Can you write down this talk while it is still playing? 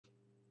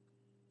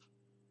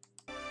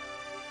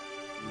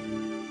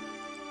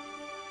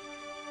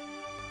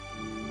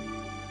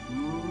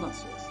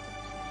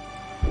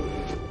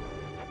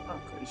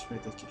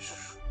ismét egy kis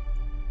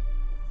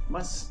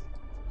Mass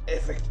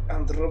Effect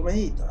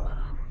Andromeda.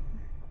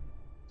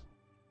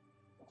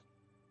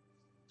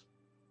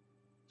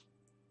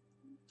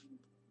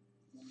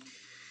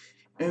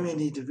 We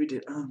need a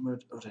with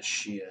armored or a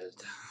shield.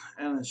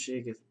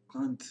 Ellenséget,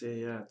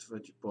 páncélját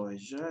vagy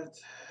pajzsát.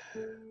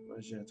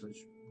 Pajzsát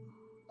vagy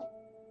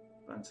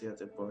páncélját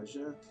vagy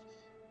pajzsát.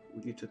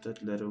 Úgy ütötted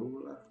le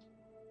róla.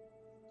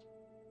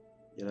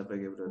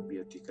 Jelebegebbre a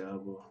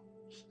biotikából.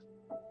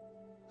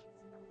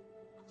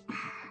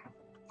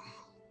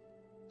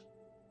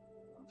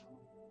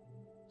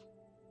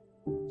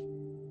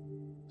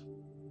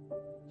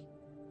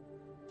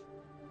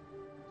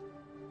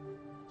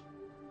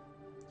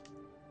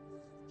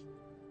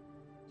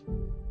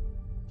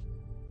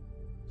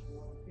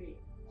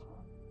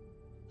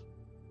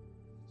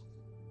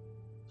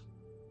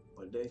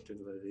 Majd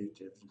eltűnt vele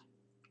létezni.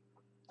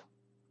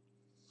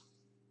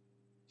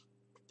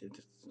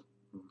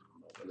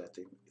 Lehet,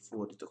 hogy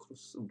fordítok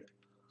rosszul, de...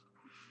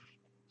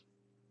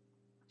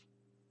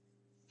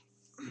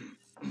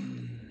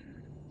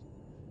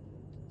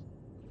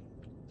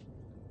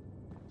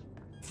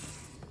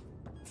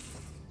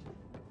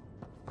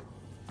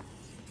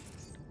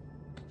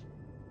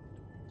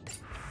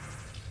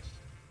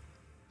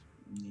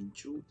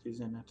 Nincs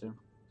útüzenetem.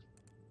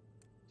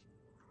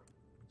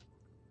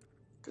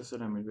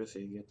 Köszönöm a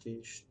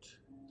beszélgetést.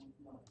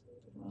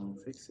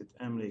 Fixit,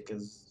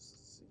 emlékezz...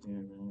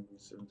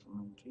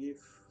 Hív.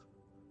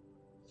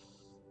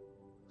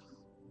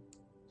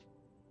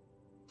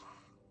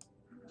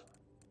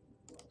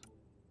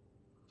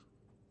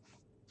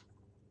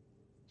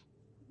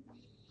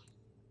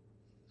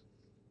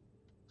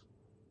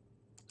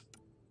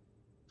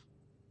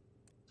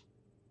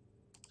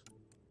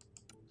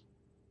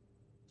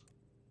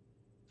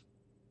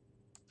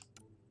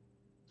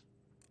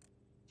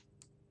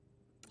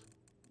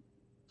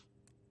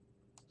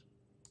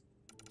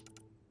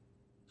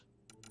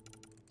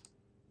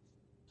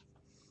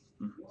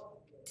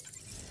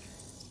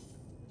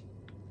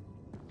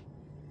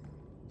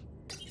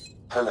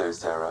 Hello,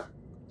 Sarah.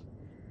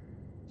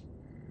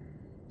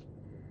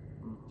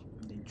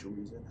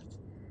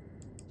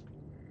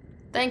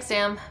 Thanks,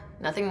 Sam.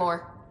 Nothing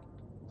more.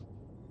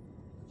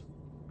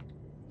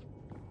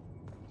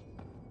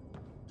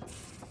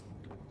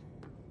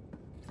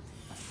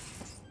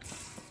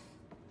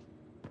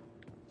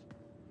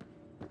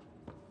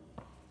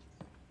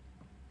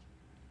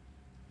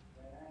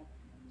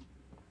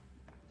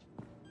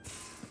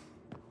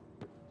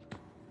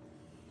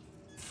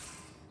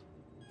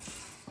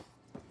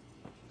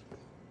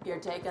 Your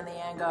take on the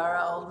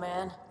Angara, old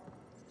man?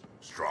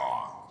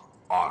 Strong,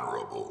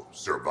 honorable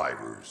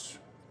survivors.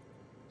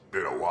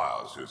 Been a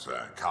while since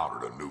I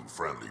encountered a new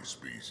friendly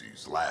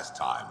species. Last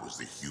time was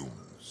the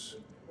humans.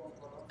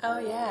 Oh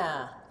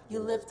yeah, you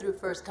lived through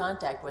first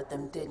contact with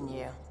them, didn't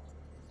you?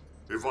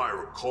 If I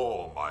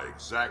recall, my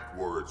exact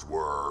words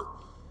were,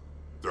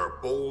 "They're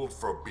bold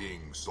for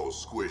being so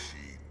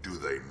squishy, do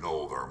they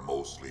know they're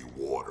mostly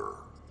water?"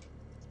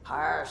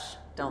 Harsh.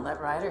 Don't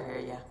let Ryder hear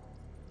you.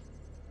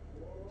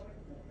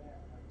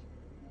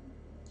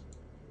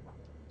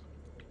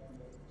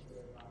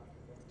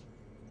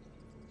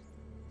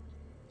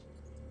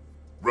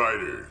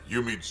 Ryder,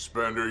 you meet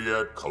Spender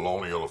yet?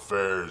 Colonial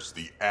Affairs,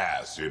 the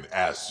ass in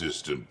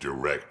Assistant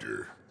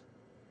Director.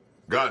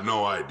 Got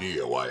no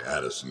idea why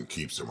Addison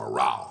keeps him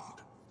around.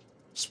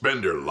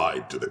 Spender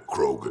lied to the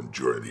Krogan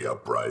during the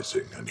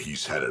uprising, and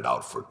he's headed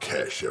out for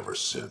cash ever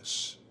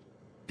since.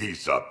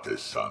 He's up to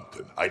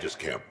something. I just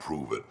can't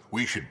prove it.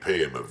 We should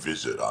pay him a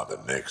visit on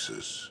the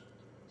Nexus.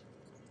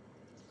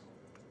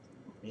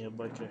 Yeah,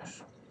 by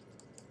Kesh.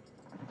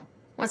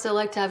 What's it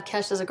like to have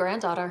Kesh as a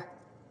granddaughter?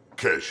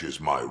 Kesh is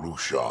my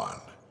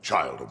Rushan,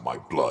 child of my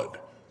blood.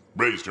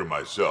 Raised her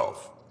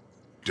myself.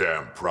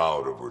 Damn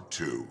proud of her,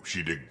 too.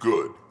 She did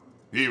good,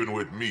 even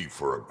with me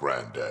for a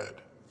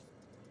granddad.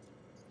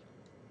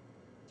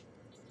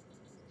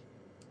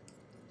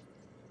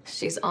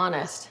 She's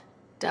honest.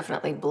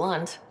 Definitely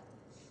blunt.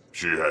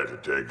 She had to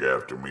take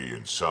after me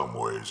in some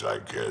ways, I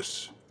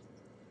guess.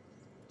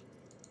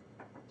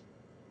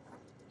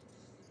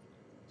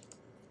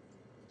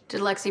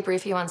 Did Lexi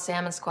brief you on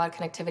Sam and squad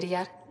connectivity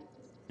yet?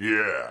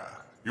 Yeah.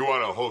 You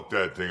want to hook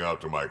that thing up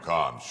to my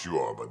comms,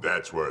 sure, but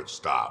that's where it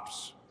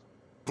stops.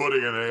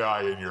 Putting an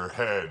AI in your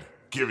head,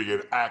 giving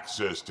it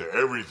access to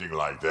everything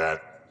like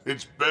that,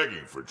 it's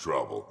begging for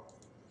trouble.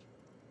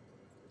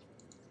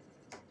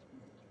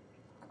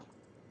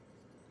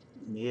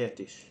 Miért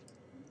is?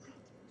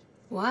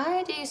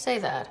 Why do you say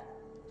that?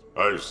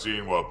 I've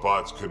seen what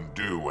bots can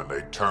do when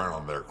they turn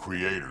on their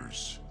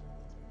creators.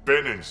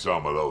 Been in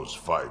some of those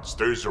fights.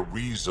 There's a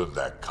reason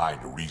that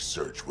kind of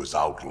research was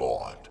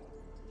outlawed.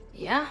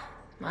 Yeah,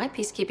 my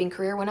peacekeeping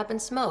career went up in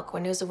smoke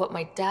when news of what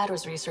my dad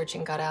was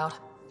researching got out.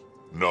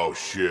 No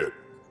shit.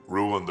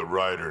 Ruined the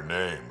Ryder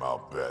name,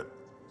 I'll bet.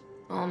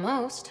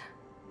 Almost.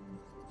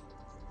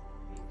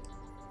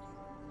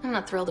 I'm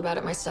not thrilled about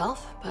it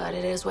myself, but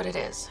it is what it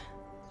is.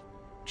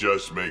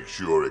 Just make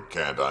sure it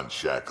can't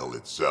unshackle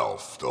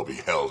itself. There'll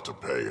be hell to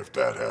pay if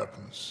that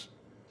happens.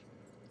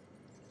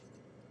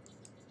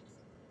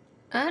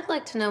 I'd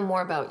like to know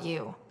more about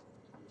you.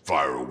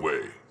 Fire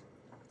away.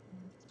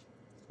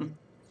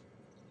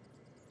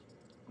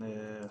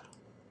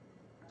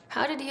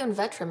 How did you and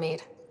Vetra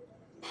meet?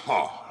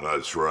 Huh,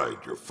 that's right.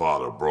 Your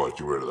father brought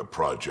you into the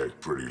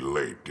project pretty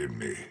late,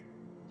 didn't he?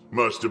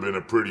 Must have been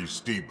a pretty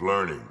steep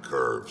learning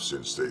curve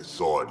since they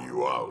thawed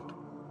you out.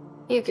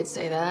 You could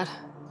say that.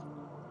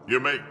 You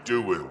make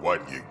do with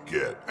what you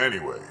get.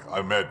 Anyway,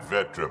 I met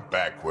Vetra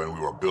back when we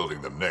were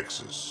building the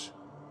Nexus.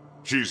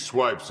 She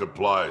swiped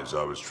supplies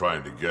I was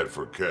trying to get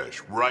for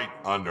cash right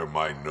under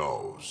my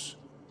nose.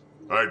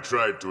 I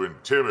tried to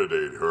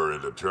intimidate her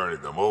into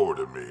turning them over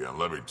to me, and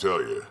let me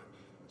tell you,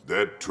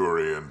 that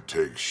Turian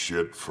takes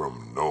shit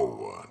from no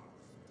one.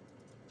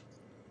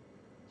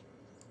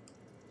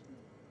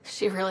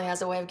 She really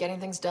has a way of getting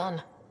things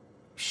done.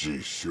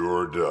 She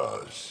sure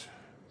does.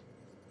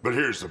 But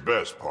here's the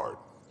best part.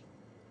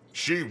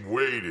 She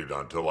waited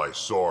until I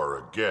saw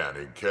her again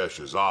in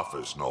Cash's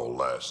office, no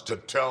less, to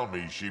tell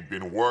me she'd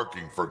been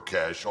working for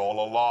Cash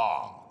all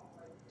along.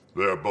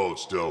 They're both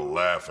still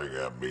laughing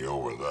at me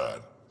over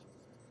that.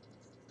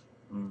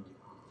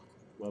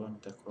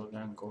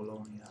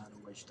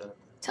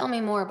 Tell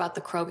me more about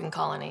the Krogan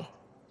colony.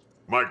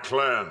 My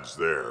clan's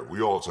there.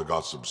 We also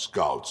got some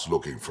scouts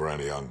looking for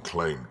any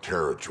unclaimed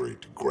territory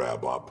to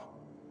grab up.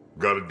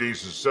 Got a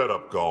decent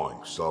setup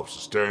going,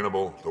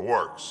 self-sustainable, the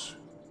works.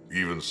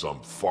 Even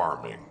some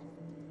farming.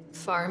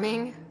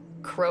 Farming?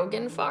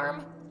 Krogan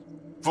farm?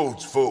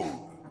 Food's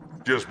food.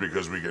 Just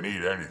because we can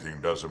eat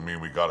anything doesn't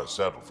mean we gotta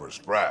settle for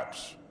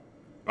scraps.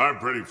 I'm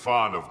pretty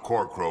fond of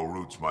Corcrow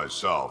roots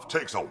myself.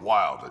 Takes a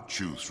while to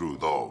chew through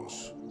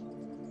those.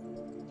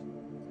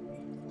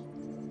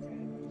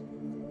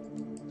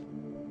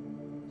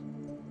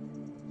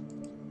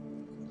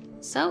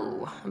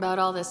 So, about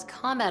all this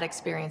combat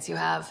experience you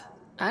have,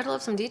 I'd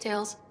love some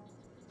details.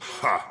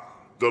 Ha!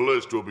 The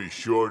list will be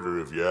shorter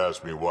if you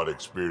ask me what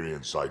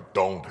experience I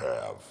don't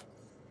have.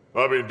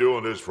 I've been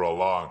doing this for a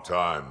long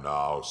time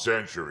now.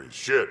 Centuries.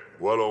 Shit,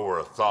 well over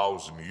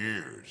 1,000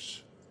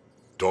 years.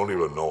 Don't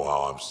even know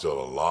how I'm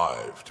still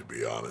alive, to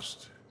be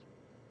honest.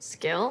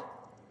 Skill?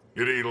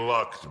 You need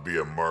luck to be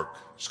a merc.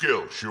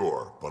 Skill,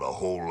 sure, but a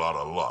whole lot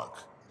of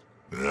luck.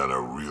 And a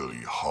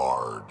really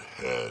hard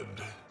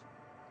head.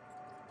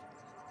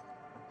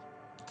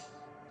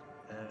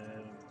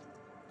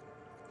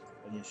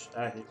 Vagyis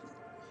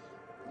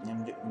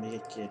nyomjuk még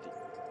egy kérdés.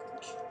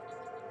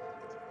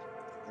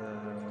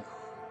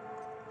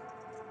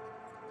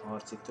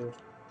 Harci tör.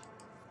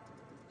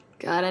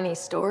 Got any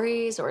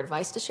stories or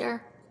advice to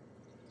share?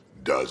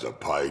 Does a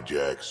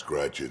piejack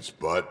scratch its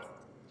butt?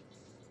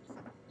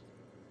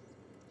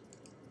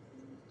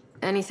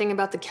 Anything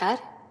about the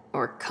Ket?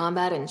 Or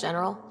combat in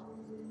general?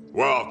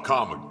 Well,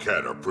 common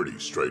Ket are pretty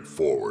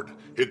straightforward.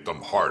 Hit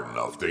them hard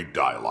enough, they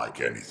die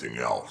like anything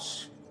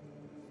else.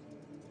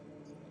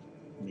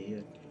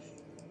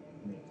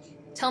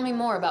 Tell me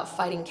more about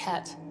fighting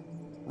Ket.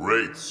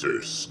 Wraiths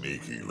are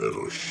sneaky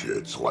little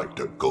shits, like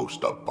to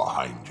ghost up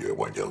behind you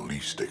when you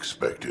least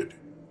expect it.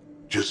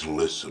 Just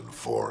listen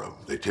for them.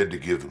 They tend to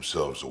give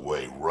themselves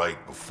away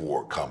right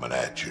before coming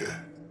at you.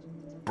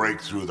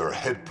 Break through their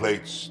head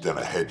plates, then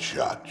a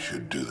headshot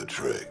should do the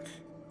trick.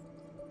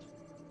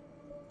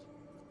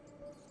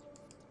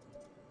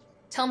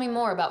 Tell me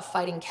more about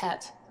fighting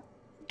Ket.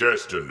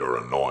 Destined are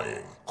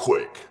annoying.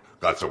 Quick.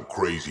 Got some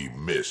crazy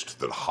mist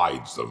that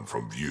hides them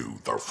from view.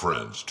 Their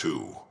friends,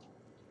 too.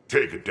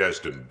 Take a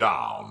Destined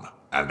down,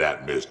 and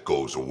that mist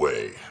goes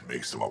away.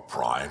 Makes them a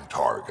prime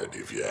target,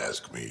 if you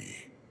ask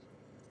me.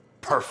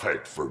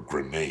 Perfect for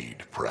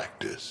grenade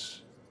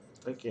practice.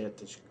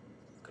 Tökéletes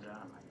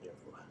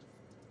gránágyakorlat.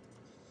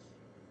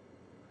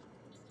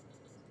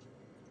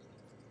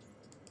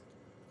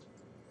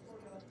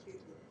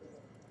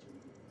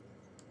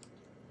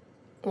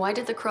 Why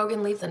did the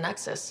Krogan leave the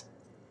Nexus?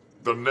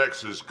 The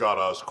Nexus got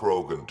us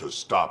Krogan to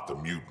stop the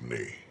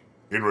mutiny.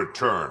 In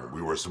return,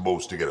 we were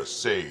supposed to get a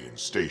say in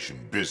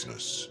station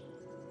business.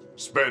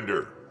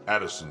 Spender,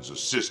 Addison's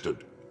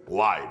assistant,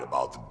 lied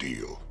about the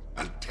deal,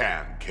 and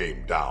Tan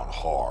came down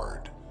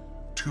hard.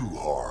 Too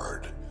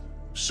hard.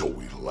 So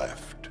we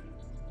left.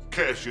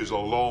 Cash is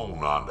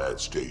alone on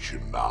that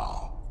station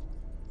now.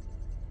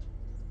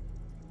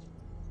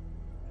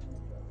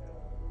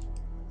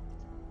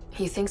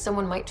 You think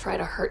someone might try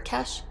to hurt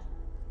Kesh?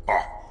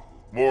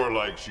 More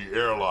like she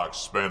airlocks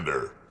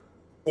Spender.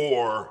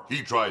 Or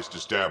he tries to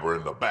stab her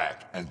in the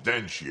back, and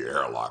then she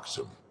airlocks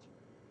him.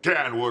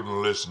 Tan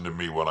wouldn't listen to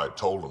me when I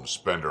told him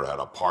Spender had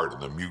a part in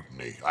the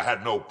mutiny. I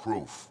had no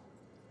proof.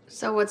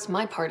 So what's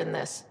my part in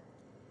this?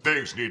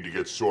 Things need to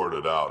get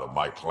sorted out, and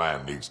my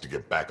clan needs to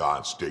get back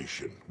on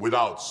station,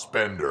 without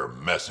Spender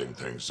messing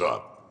things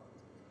up.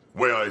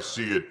 Way I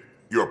see it,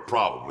 you're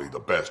probably the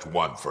best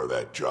one for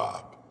that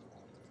job.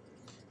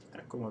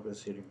 Akkor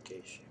megbeszélünk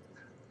később.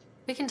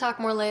 We can talk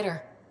more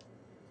later.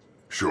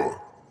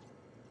 Sure.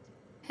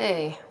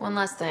 Hey, one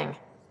last thing.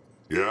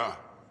 Yeah?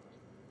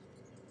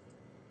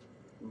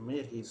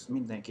 Miért hisz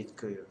mindenkit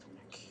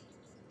kölyöknek?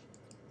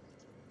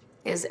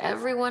 Is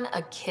everyone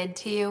a kid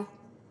to you?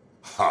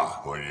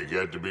 Ha, when you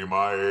get to be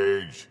my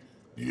age,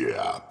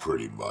 Yeah,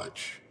 pretty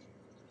much.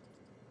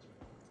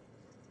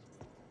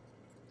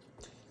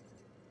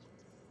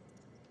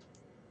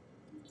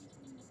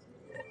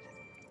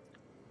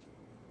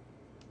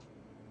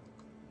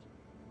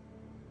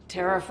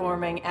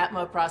 Terraforming,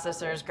 Atmo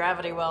processors,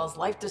 gravity wells,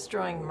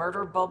 life-destroying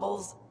murder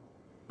bubbles.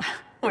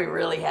 We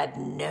really had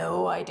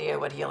no idea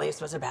what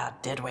Helios was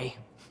about, did we?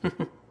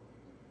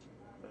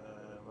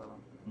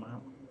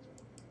 Well.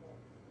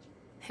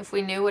 If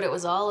we knew what it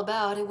was all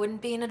about, it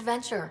wouldn't be an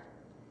adventure.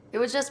 It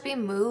would just be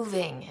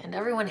moving, and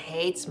everyone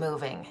hates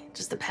moving.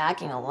 Just the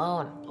packing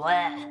alone,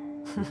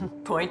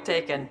 bleh. Point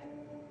taken.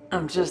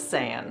 I'm just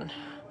saying.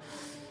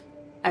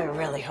 I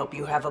really hope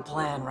you have a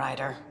plan,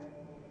 Ryder.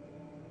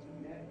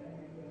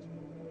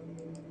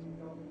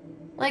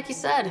 Like you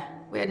said,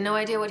 we had no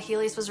idea what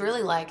Helios was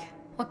really like.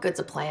 What good's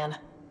a plan?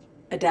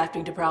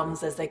 Adapting to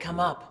problems as they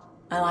come up.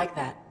 I like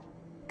that.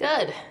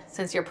 Good,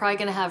 since you're probably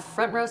gonna have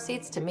front row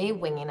seats to me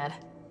winging it.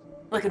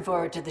 Looking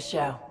forward to the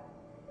show.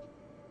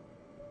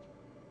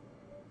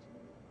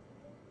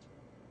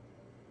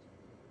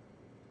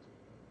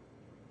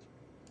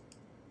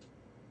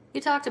 You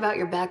talked about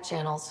your back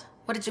channels.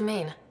 What did you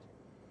mean?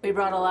 We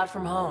brought a lot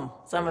from home.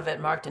 Some of it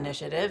marked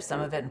initiative,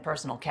 some of it in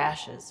personal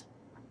caches.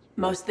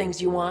 Most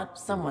things you want,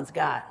 someone's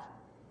got.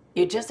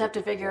 You just have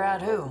to figure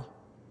out who,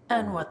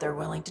 and what they're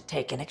willing to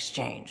take in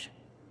exchange.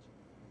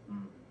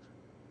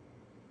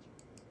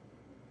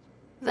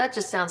 That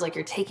just sounds like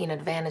you're taking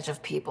advantage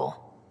of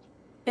people.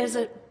 Is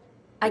it?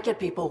 I get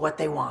people what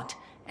they want,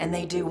 and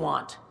they do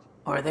want,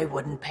 or they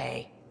wouldn't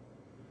pay.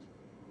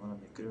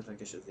 Valami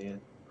különleges azért.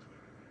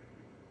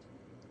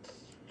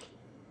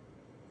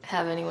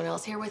 Have anyone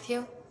else here with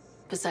you?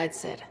 Besides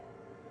Sid?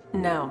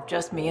 No,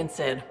 just me and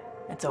Sid.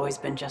 It's always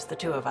been just the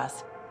two of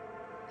us.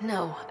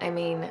 No, I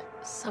mean,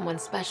 someone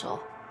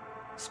special.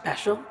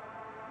 Special?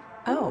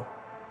 Oh.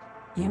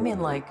 You mean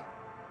like...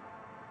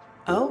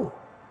 Oh.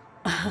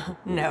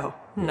 No,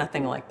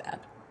 nothing like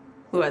that.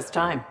 Who has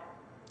time?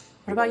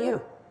 What about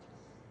you?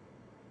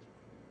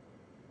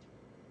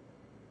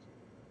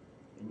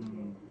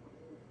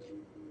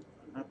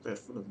 Hát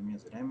persze, tudod mi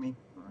az remény?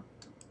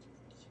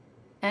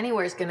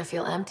 Anywhere's gonna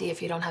feel empty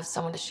if you don't have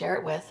someone to share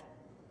it with.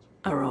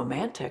 A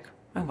romantic?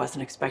 I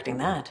wasn't expecting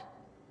that.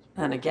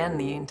 And again,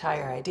 the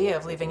entire idea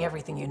of leaving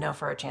everything you know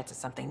for a chance at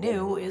something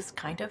new is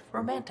kind of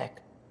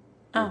romantic.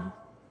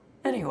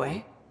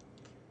 Anyway.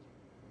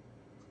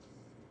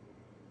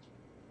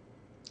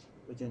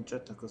 Ugyan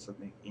csatlakozok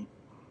még én.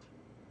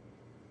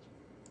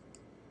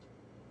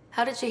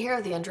 How did she hear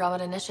of the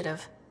Andromeda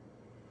initiative?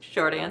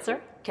 Short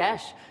answer,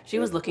 Cash. She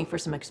was looking for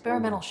some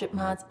experimental ship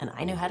mods, and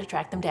I knew how to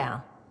track them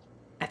down.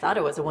 I thought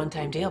it was a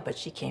one-time deal, but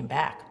she came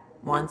back.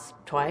 Once,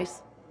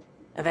 twice.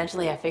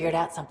 Eventually, I figured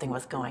out something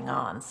was going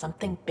on,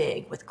 something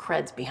big with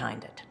creds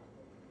behind it.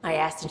 I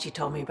asked and she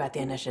told me about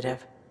the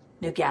initiative.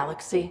 New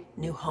galaxy,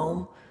 new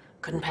home.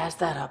 Couldn't pass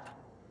that up.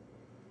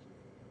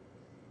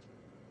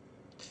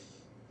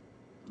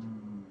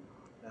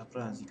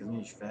 Ráprázik, az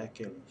mi is fel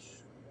kell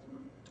is.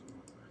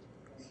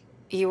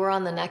 You were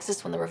on the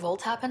Nexus when the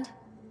revolt happened?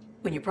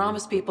 When you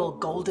promise people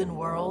golden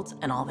worlds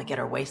and all they get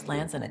are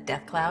wastelands and a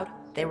death cloud,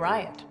 they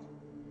riot.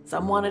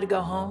 Some wanted to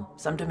go home,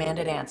 some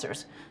demanded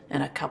answers,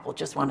 and a couple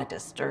just wanted to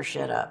stir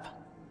shit up.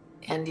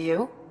 And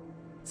you?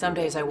 Some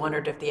days I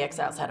wondered if the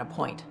exiles had a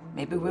point.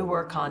 Maybe we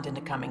were conned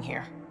into coming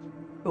here.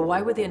 But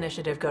why would the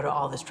initiative go to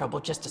all this trouble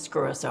just to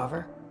screw us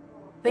over?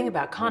 Thing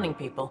about conning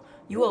people,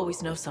 you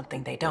always know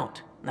something they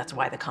don't. And that's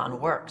why the con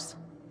works.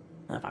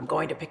 And if I'm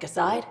going to pick a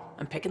side,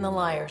 I'm picking the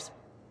liars.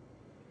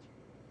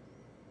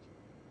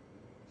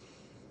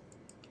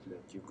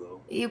 Let you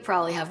go. You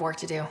probably have work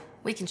to do.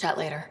 We can chat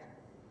later.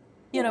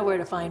 You know where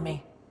to find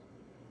me.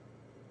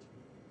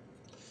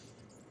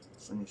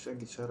 Szóval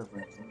segíts arra,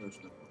 mert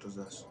fontosnak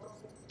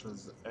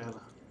utazz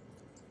el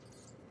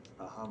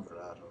a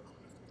Hamráról.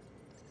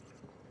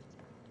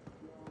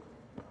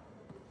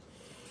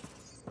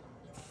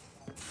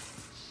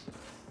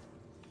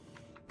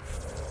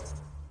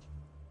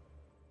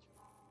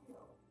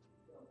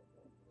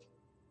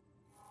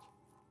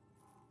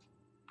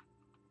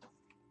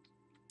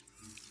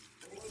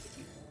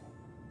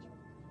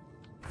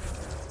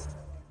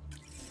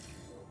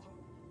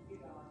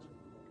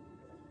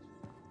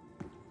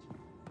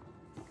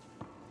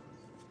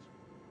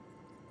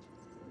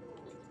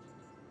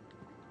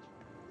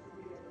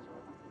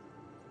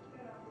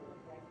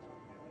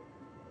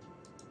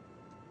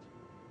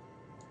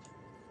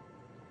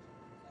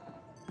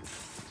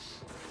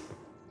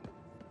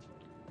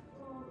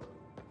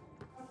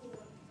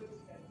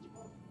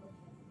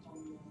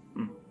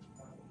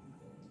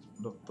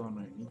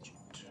 Doktornő nincs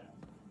itt.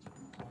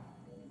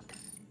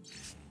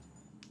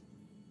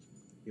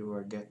 You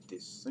will get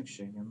this.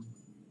 Szükségem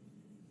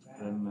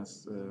lenne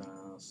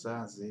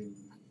 100 év.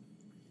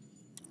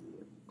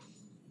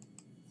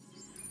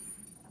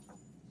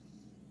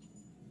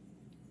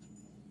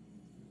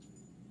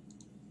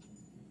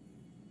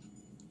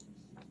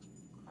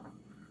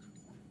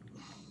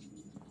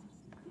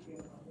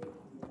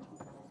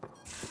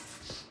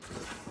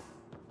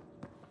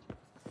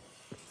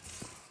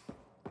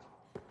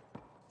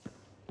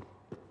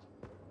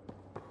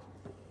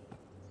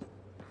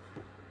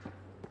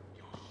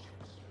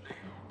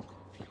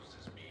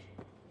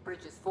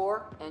 Bridges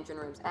 4, engine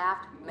rooms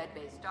aft, med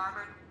bay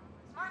starboard.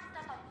 Smart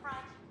stuff up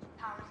front,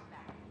 powers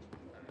back.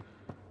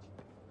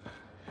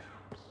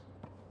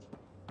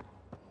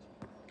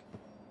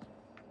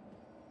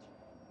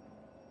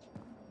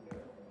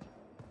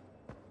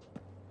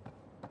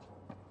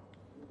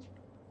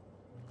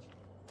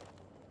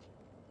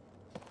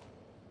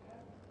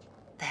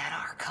 That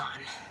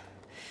Archon.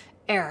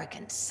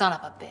 Arrogant son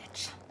of a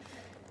bitch.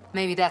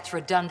 Maybe that's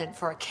redundant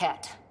for a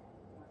cat.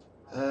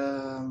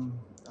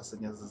 Azt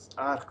mondja, ez az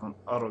Arkon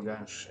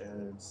arrogáns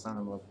son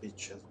of a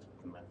bitch, ez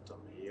nem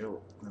tudom,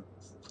 jó, nem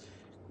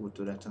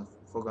kultúrátlan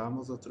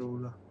fogalmazott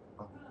róla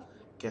a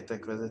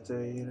ketek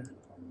vezetőjére.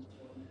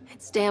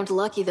 It's damned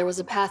lucky there was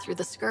a path through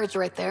the Scourge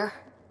right there.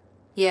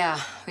 Yeah,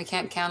 we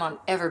can't count on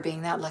ever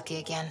being that lucky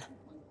again.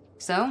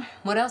 So,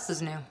 what else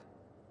is new?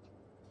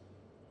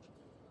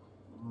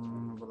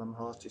 Valami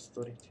harci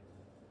sztorit.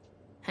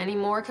 Any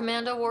more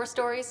Commando war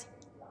stories?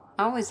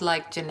 I always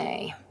liked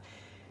Janae.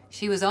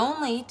 She was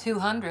only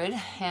 200,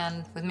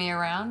 and with me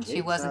around,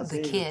 she wasn't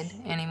the kid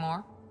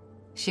anymore.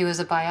 She was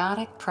a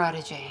biotic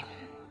prodigy.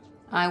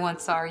 I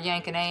once saw her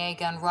yank an AA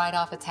gun right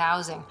off its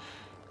housing,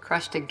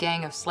 crushed a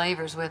gang of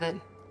slavers with it.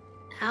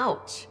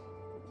 Ouch.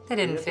 They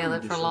didn't feel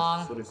it for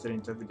long.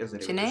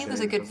 Janae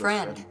was a good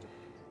friend.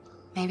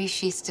 Maybe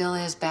she still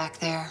is back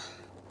there.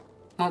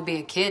 Won't be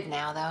a kid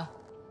now, though.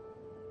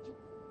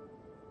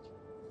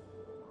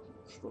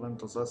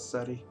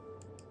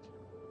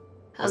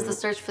 How's the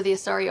search for the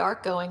Asari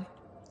Ark going?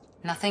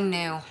 Nothing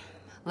new.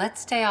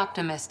 Let's stay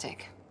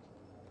optimistic.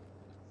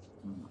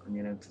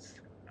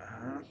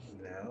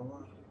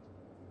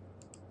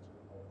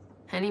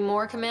 Any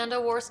more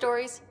Commando war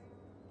stories?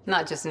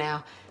 Not just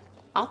now.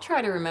 I'll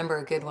try to remember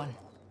a good one.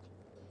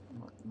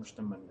 Most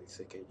nem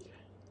emlékszek egyre.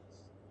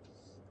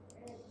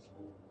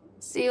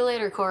 See you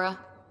later, Cora.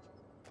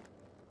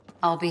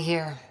 I'll be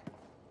here.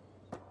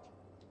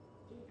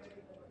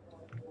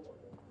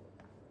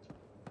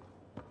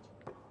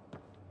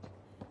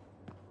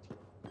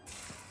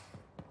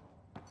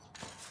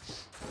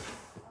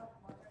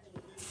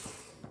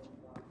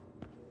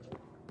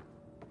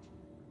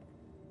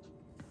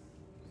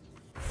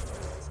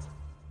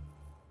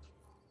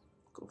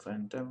 Akkor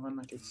fenten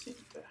vannak egy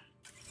szinte.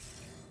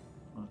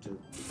 A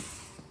többi.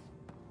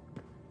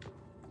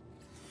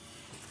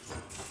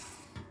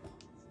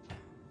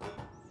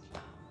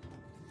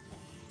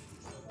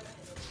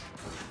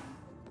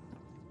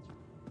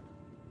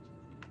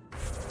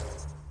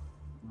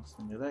 Azt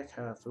mondja,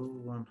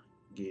 leghátul van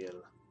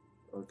Gale.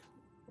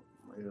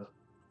 Majd a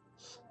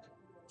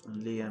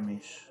Liam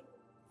is.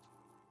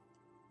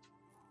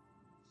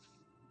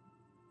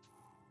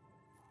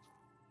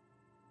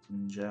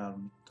 Già,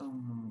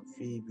 Tom,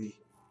 Phoebe.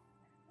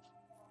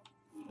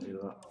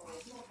 Jó.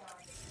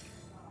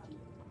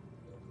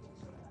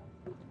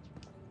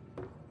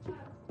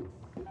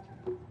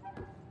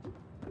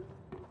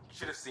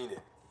 Should have seen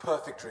it.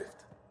 Perfect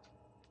drift.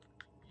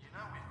 You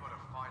know we've got a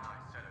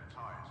finite set of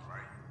tires,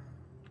 right?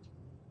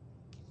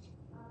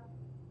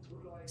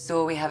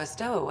 So we have a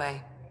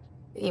stowaway.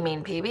 You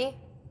mean PB?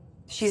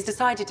 She's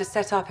decided to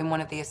set up in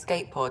one of the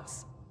escape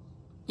pods.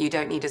 You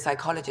don't need a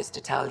psychologist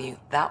to tell you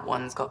that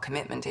one's got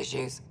commitment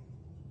issues.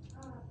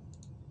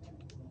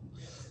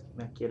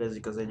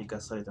 Megkérdezik az egyik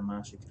asszonyt a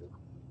másikról.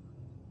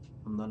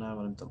 Mondaná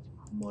valamit a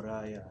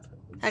moráljára.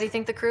 How do you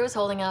think the crew is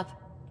holding up?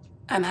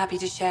 I'm happy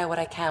to share what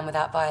I can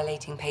without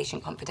violating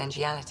patient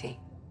confidentiality.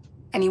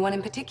 Anyone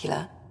in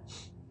particular?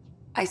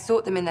 I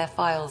sort them in their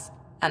files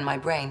and my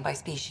brain by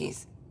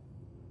species.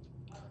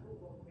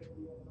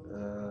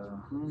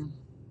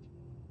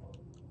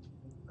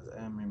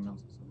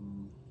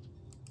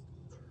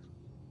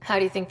 How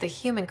do you think the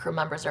human crew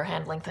members are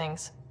handling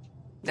things?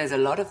 There's a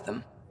lot of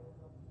them.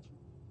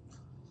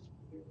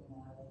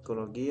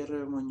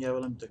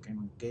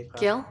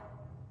 Gil?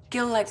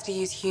 Gil likes to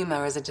use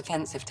humor as a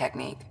defensive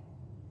technique.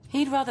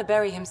 He'd rather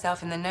bury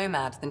himself in the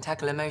Nomad than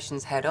tackle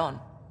emotions head-on.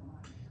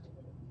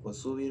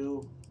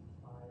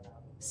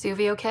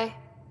 Suvi okay?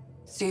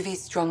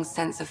 Suvi's strong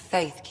sense of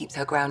faith keeps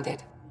her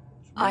grounded.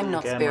 I'm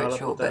not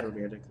spiritual, but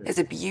there's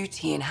a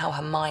beauty in how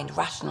her mind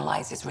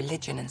rationalizes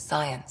religion and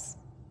science.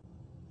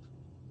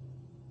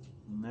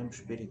 Nem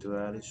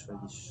spirituális,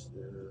 vagyis...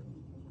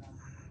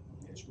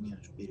 És milyen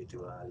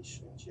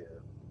spirituális, hogy...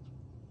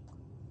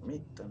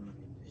 Mit tudom,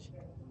 mindegy.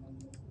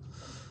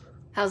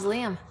 How's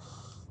Liam?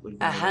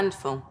 A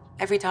handful.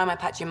 Every time I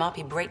patch him up,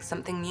 he breaks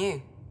something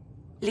new.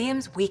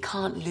 Liam's we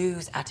can't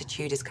lose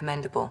attitude is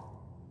commendable.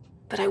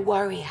 But I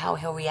worry how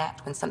he'll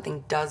react when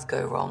something does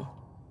go wrong.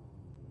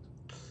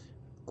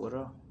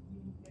 Cora?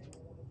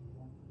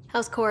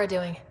 How's Cora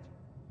doing?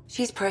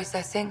 She's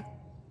processing.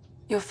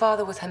 Your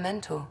father was her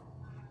mentor.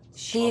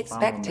 She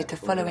expected to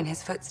follow in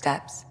his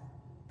footsteps,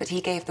 but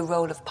he gave the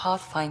role of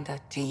Pathfinder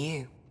to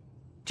you.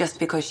 Just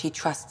because she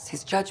trusts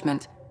his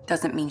judgment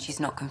doesn't mean she's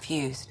not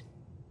confused.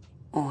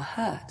 Or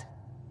hurt.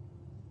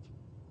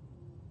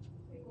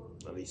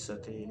 A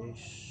visszatérés...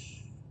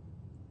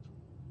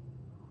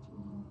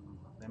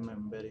 Nem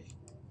emberi.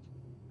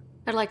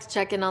 I'd like to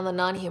check in on the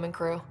non-human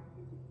crew.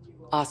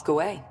 Ask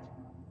away.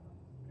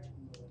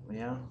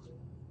 Ja.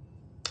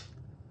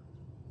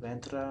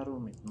 Ventráról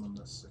mit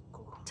mondasz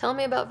akkor? Tell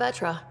me about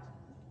Vetra.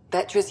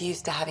 Vetra's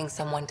used to having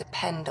someone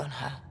depend on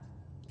her.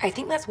 I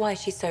think that's why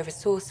she's so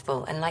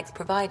resourceful and likes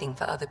providing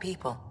for other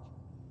people.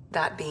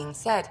 That being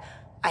said,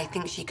 I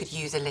think she could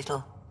use a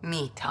little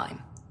me time.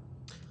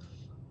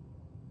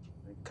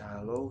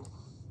 Kiadó.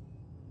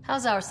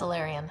 How's our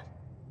Solarian?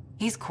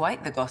 He's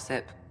quite the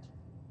gossip.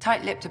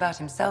 Tight-lipped about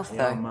himself, Ja,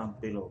 though. mä oon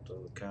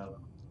pilotoilla Kiadó.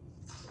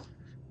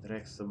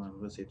 Rex mä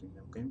vesityn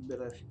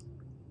kömpeler.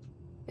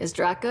 Is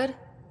Drac good?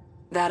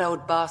 That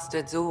old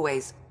bastard's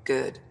always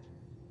good.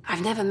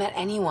 I've never met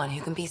anyone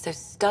who can be so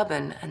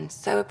stubborn and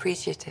so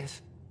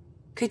appreciative.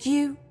 Could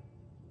you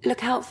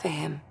look out for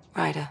him,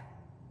 Ryder?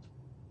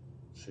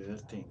 Sure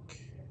thing.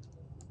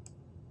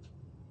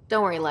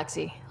 Don't worry,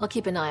 Lexi. I'll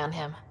keep an eye on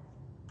him.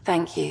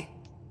 Thank you.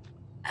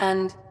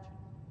 And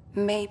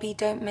maybe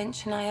don't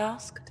mention I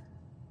asked?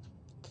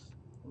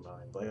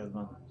 Valami bajod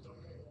van?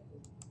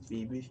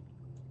 Phoebe?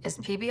 Is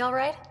PB all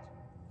right?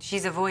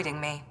 She's avoiding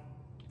me.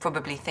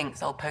 Probably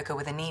thinks I'll poke her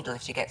with a needle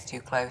if she gets too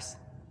close.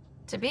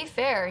 To be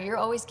fair, you're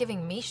always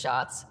giving me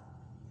shots.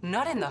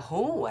 Not in the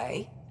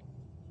hallway.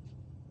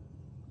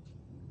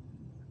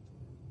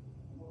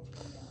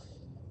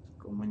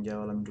 Akkor mondja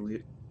valami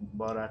új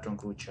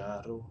barátunkról,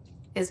 Csáró.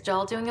 Is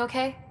Jal doing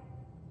okay?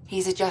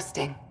 He's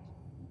adjusting.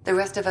 The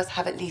rest of us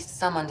have at least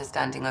some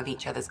understanding of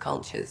each other's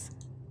cultures.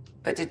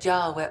 But to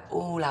Jar, we're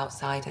all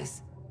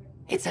outsiders.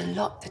 It's a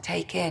lot to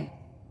take in.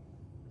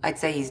 I'd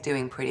say he's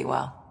doing pretty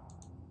well.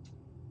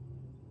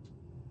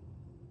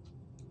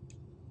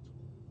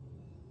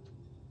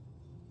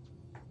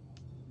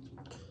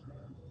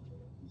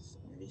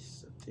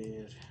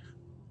 Visszatér.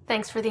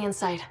 Thanks for the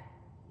insight.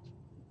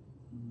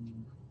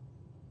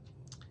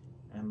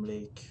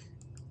 Emlék.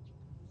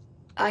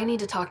 I need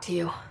to talk to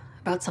you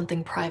about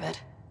something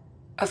private.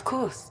 Of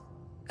course.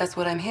 That's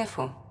what I'm here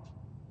for.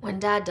 When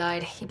Dad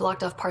died, he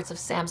blocked off parts of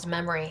Sam's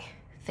memory,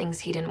 things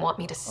he didn't want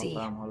me to see.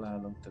 Apám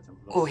halálom, tetem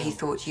Or he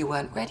thought you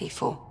weren't ready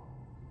for.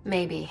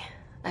 Maybe.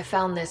 I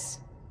found this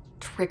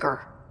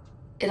trigger.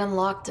 It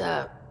unlocked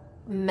a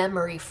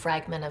memory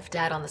fragment of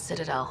Dad on the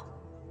Citadel.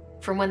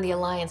 From when the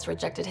Alliance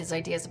rejected his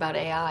ideas about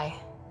AI,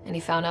 and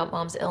he found out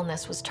Mom's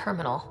illness was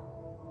terminal.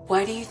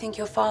 Why do you think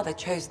your father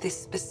chose this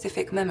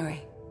specific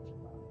memory?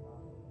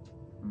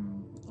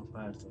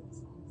 Apártól.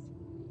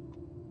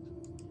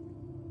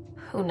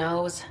 Who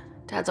knows?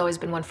 Dad's always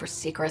been one for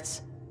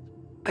secrets.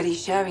 But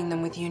he's sharing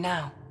them with you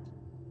now.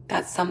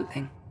 That's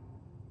something.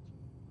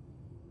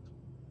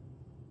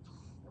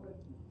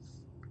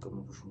 Akkor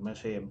most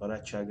meséljen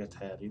barátságát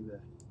Harryvel.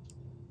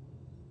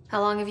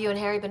 How long have you and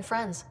Harry been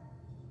friends?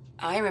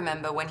 I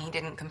remember when he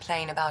didn't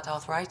complain about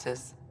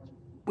arthritis.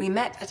 We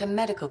met at a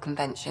medical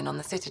convention on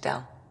the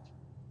Citadel.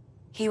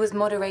 He was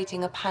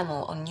moderating a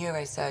panel on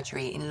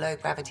neurosurgery in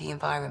low-gravity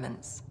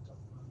environments.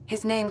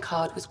 His name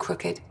card was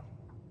crooked,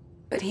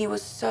 but he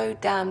was so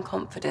damn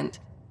confident,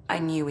 I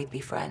knew we'd be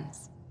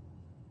friends.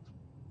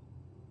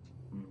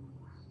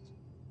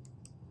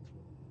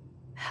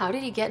 How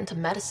did he get into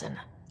medicine?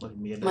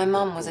 My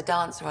mum was a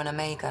dancer on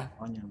Omega.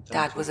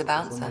 Dad was a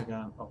bouncer.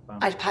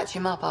 I'd patch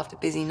him up after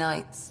busy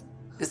nights.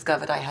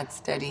 Discovered I had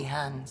steady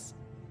hands.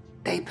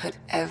 They put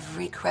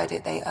every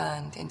credit they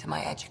earned into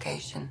my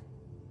education.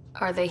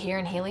 Are they here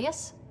in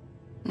Helios?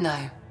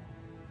 No.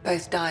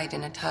 Both died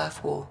in a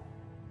turf war.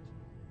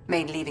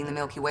 Made leaving the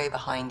Milky Way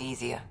behind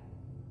easier.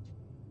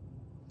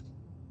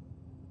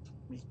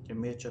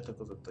 Miért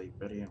csatlakozott a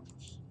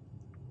Hyperiumhoz?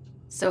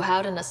 So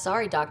how'd an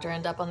Asari doctor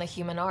end up on the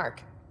human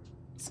ark?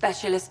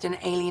 Specialist in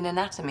alien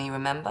anatomy,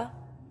 remember?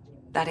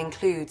 That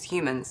includes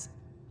humans.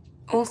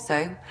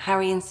 Also,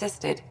 Harry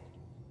insisted.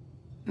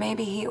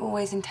 Maybe he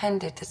always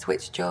intended to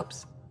switch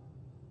jobs.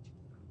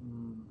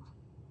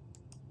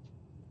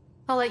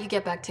 I'll let you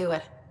get back to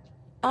it.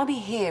 I'll be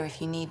here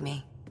if you need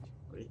me.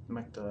 Itt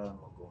megtalálom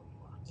a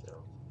gondomat,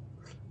 jó.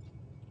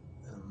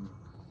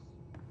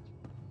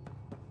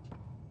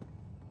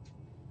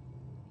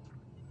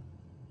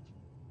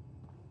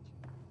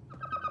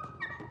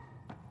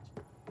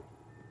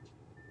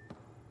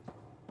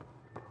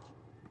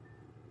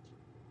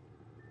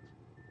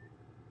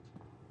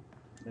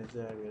 Ez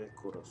elvileg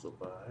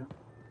koraszobája.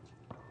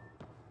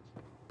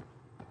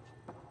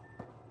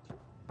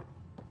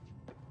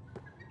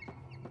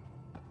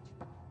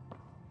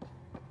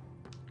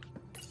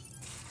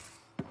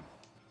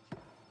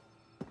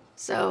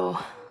 So,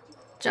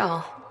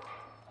 Joel,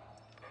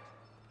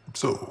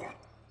 So,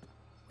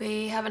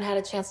 we haven't had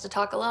a chance to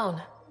talk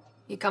alone.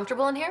 You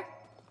comfortable in here?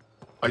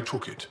 I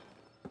took it.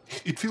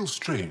 It feels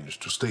strange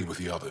to stay with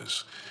the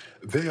others.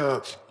 They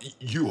are...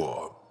 you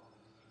are...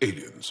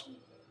 aliens.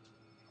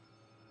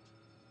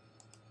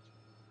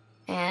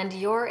 And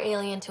you're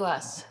alien to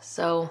us,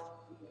 so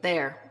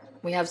there.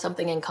 We have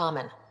something in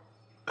common.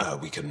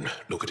 We can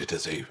look at it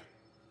as a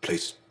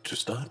place to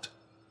start.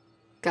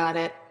 Got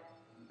it.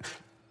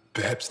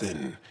 Perhaps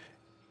then,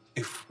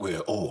 if we're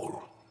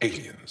all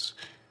aliens,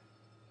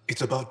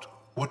 it's about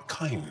what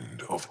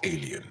kind of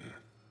alien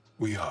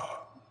we are.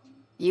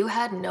 You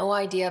had no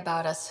idea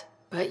about us,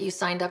 but you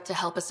signed up to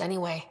help us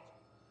anyway.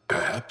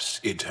 Perhaps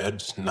it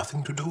had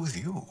nothing to do with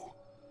you.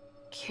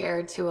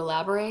 Care to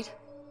elaborate?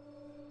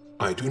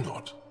 I do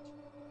not.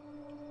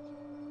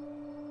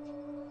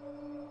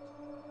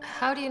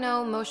 How do you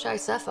know Moshe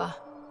Sefa?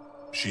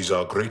 She's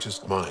our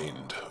greatest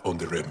mind on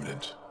the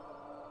Remnant.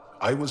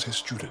 I was his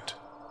student.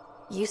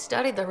 You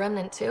studied the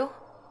Remnant too?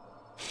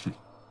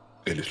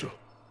 A little.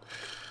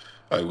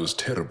 I was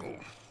terrible.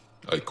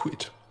 I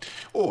quit.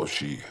 Or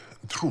she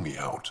threw me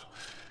out.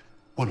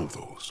 One of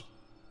those.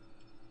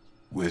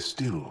 We're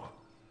still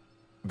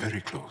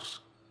very close.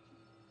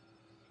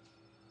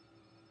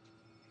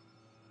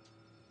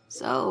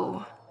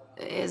 So,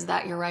 is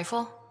that your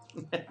rifle?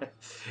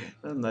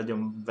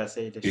 Nagyon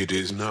beszédes. It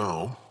is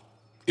now.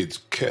 It's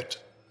Ket.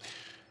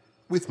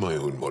 With my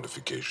own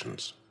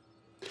modifications.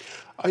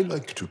 I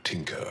like to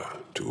tinker,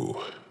 to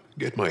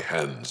get my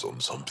hands on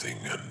something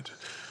and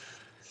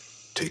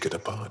take it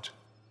apart.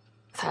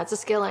 That's a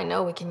skill I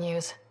know we can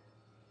use.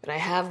 But I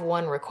have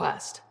one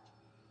request.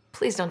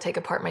 Please don't take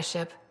apart my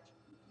ship.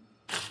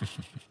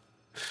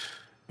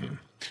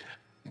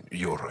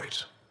 You're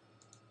right.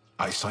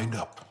 I signed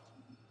up.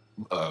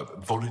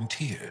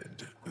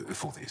 Volunteered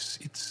for this.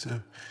 It's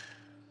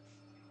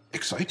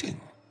exciting.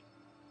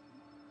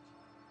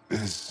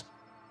 There's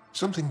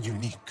something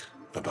unique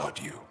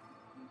about you.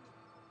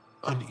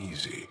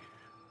 Uneasy,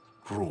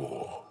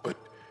 raw, but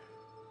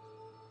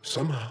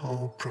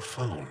somehow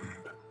profound.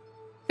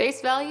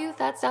 Face value?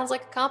 That sounds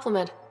like a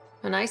compliment.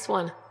 A nice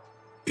one.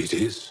 It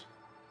is.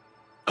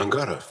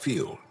 Angara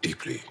feel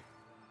deeply.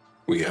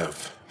 We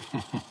have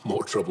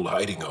more trouble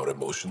hiding our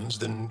emotions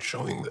than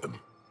showing them.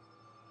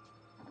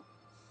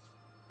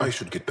 I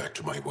should get back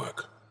to my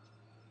work.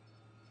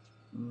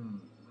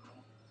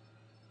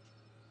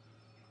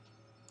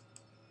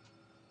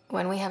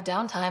 When we have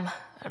downtime,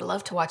 I'd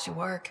love to watch you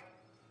work.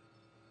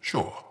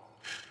 Sure.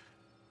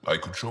 I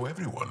could show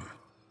everyone.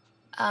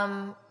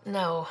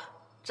 No.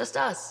 Just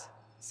us.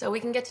 So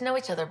we can get to know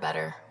each other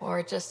better,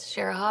 or just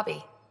share a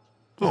hobby.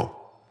 Oh,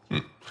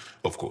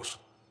 of course.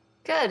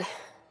 Good.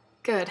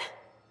 Good.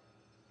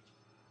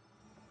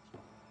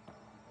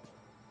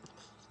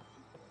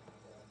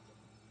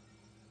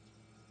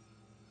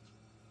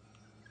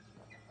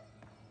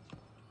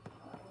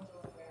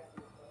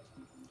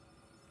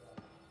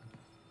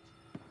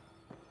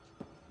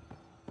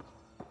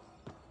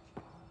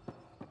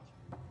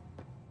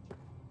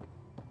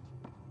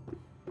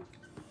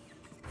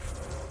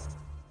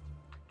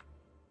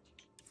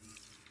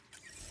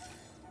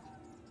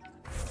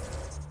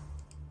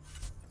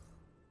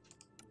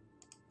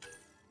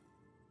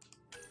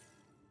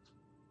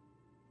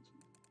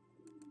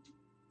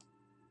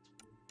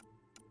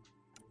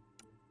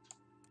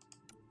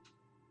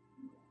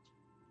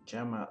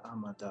 Jamal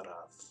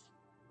Amadarov.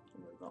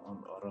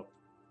 Arab.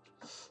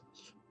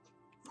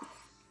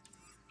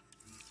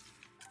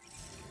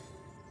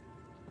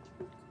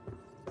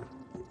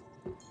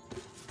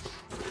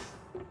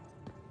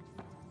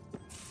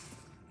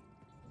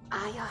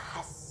 Aya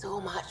has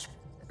so much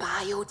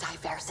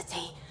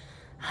biodiversity,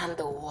 and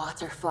the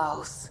water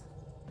flows.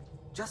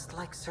 Just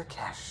like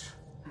Sirkesh.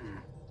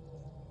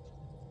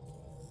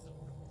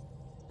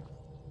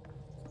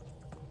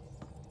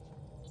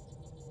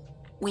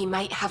 We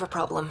might have a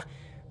problem.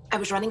 I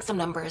was running some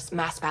numbers,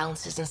 mass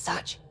balances and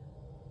such.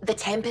 The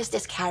Tempest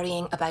is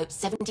carrying about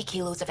 70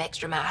 kilos of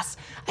extra mass.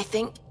 I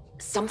think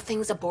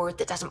something's aboard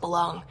that doesn't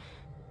belong.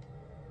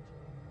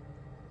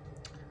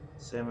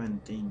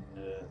 17,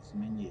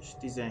 mennyi is?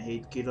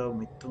 17 kiló,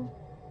 mit tudom.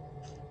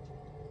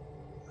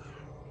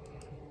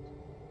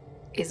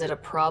 Is it a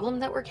problem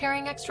that we're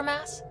carrying extra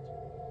mass?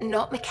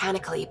 Not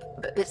mechanically,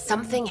 but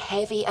something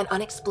heavy and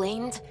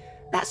unexplained.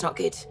 That's not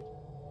good.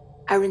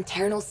 Our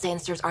internal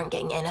sensors aren't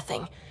getting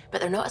anything,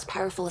 but they're not as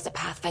powerful as a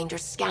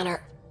Pathfinder's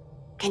scanner.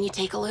 Can you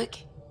take a look?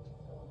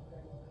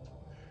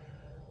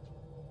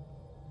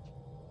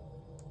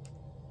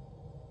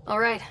 All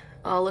right,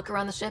 I'll look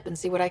around the ship and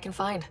see what I can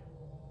find.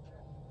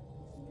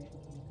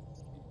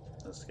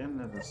 A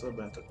szkenner a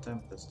szobát a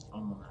Tempest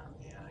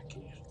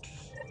ammóniákért.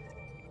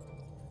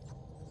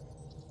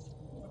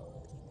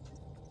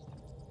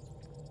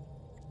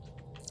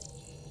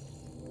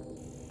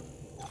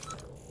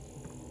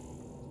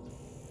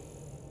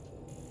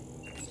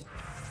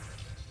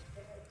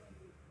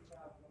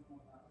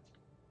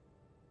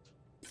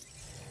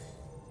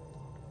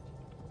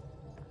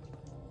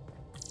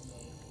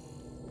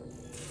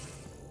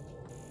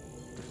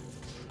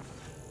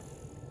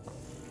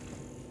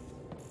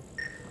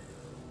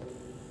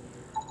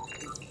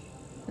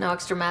 No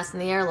extra mass in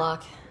the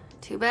airlock.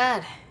 Too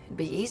bad. It'd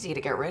be easy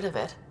to get rid of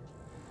it.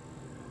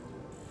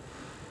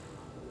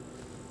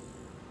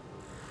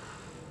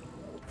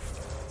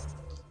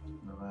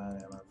 Na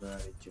várjál, már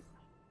beállítjuk.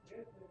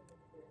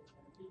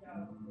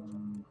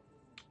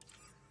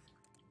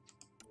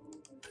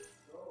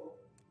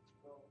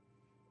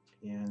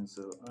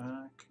 Hiányzó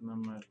ák, nem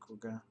már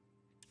kogá.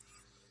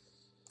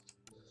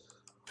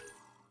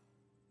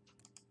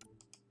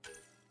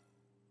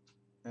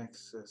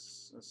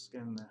 Access, a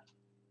szkenner.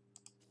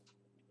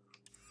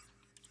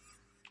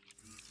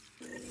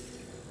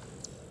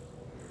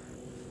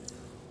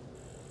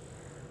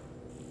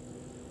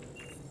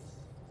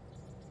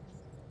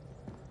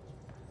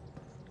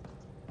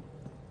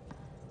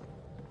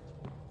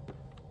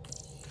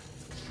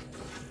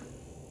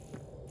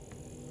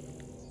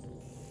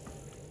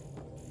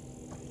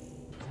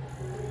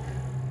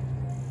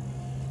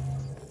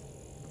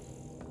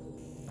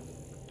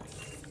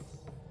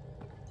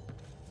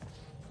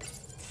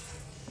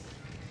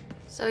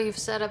 So you've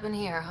set up in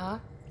here, huh?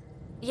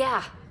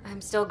 Yeah,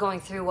 I'm still going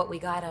through what we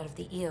got out of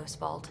the EOS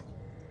vault.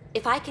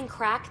 If I can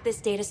crack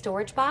this data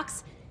storage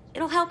box,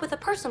 it'll help with a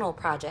personal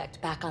project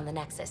back on the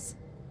Nexus.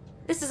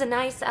 This is a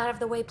nice,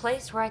 out-of-the-way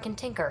place where I can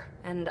tinker,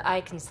 and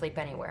I can sleep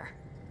anywhere.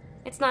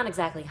 It's not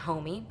exactly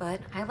homey, but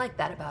I like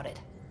that about it.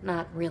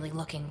 Not really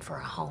looking for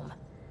a home.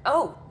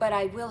 Oh, but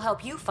I will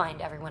help you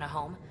find everyone a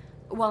home.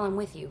 While I'm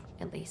with you,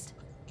 at least.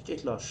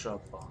 Kicsit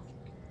lassabban.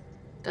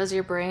 Does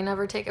your brain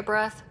ever take a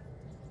breath?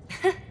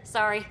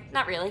 Sorry,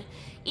 not really.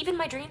 Even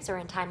my dreams are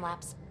in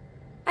time-lapse.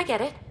 I get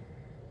it.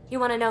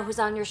 You want to know who's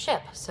on your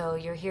ship, so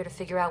you're here to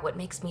figure out what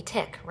makes me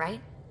tick, right?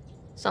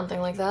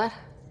 Something like that?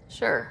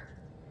 Sure.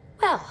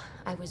 Well,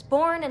 I was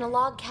born in a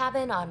log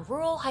cabin on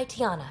rural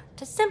Haitiana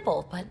to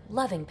simple but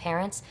loving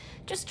parents,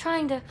 just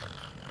trying to...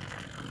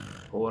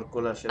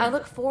 I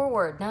look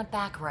forward, not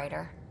back,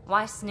 Ryder.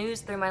 Why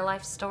snooze through my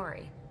life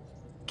story?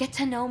 Get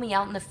to know me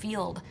out in the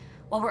field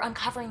while we're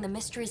uncovering the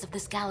mysteries of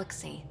this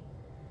galaxy.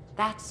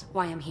 That's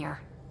why I'm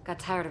here. Got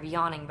tired of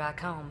yawning back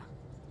home.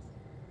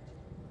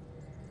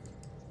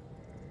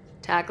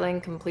 Tackling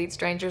complete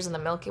strangers in the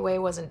Milky Way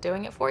wasn't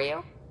doing it for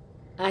you?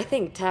 I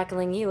think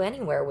tackling you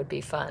anywhere would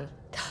be fun.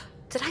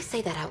 Did I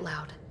say that out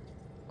loud?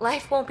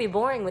 Life won't be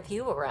boring with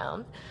you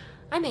around.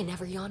 I may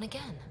never yawn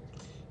again.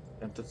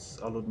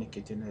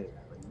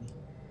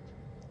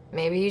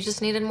 Maybe you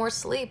just needed more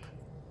sleep.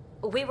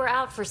 We were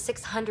out for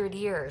 600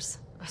 years.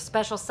 A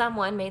special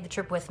someone made the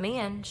trip with me,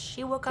 and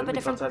she woke up a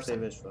different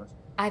person.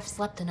 I've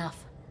slept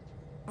enough.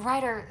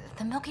 Ryder,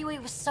 the Milky Way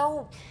was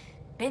so...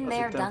 been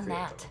there, done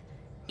that.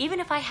 Even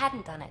if I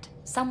hadn't done it,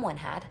 someone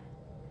had.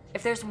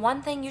 If there's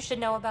one thing you should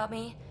know about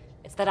me,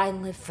 it's that I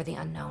live for the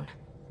unknown.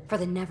 For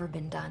the never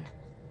been done.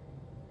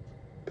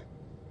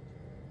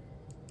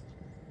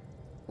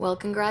 Well,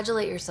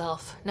 congratulate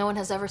yourself. No one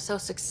has ever so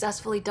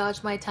successfully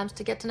dodged my attempts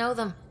to get to know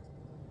them.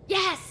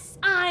 Yes!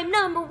 I'm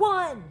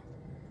 #1!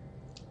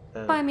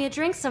 Buy me a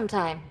drink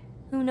sometime.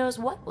 Who knows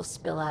what will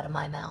spill out of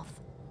my mouth.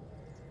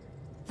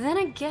 Then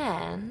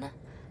again...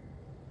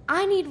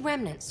 I need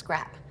remnant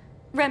scrap.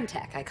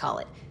 Remtech, I call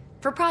it.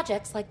 For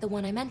projects like the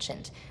one I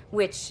mentioned.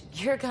 Which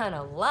you're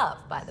gonna love,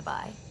 by the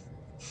by.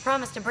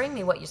 Promise to bring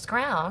me what you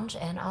scrounge,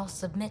 and I'll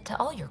submit to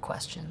all your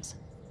questions.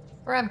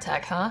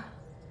 Remtech, huh?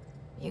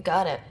 You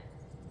got it.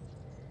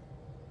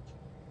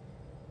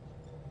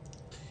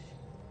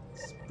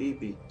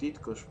 BB,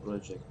 titkos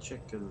projekt,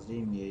 csekkel az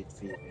e-mailjét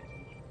félvédni.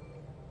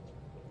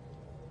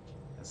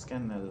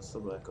 Szkenneld a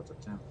szobákat a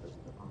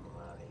templomban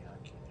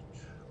anomáliákért.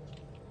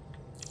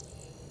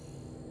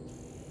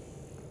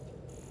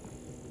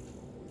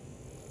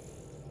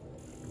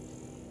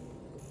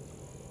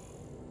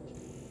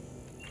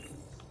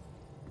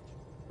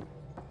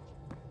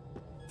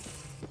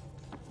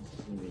 Ez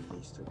az e-mail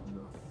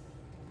lisztokban.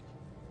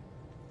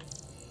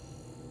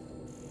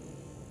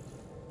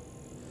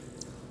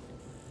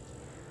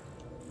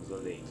 Az a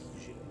lényeg.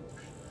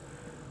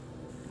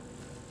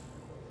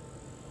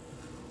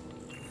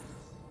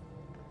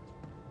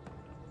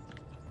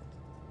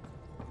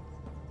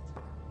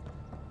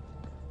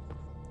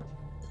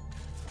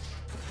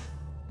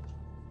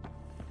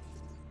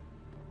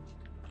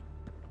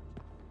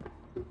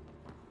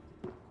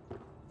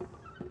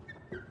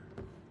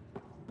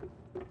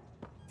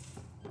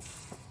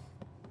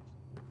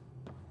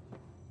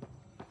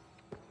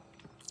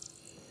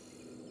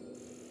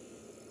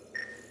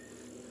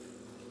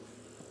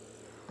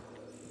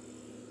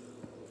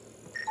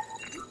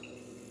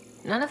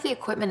 None of the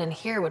equipment in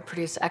here would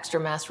produce extra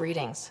mass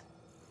readings.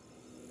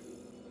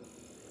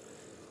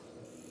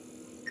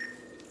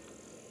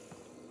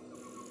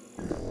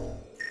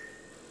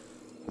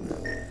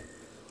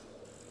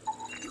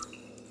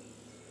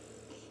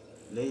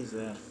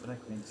 Lézer,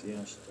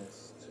 frekvenciás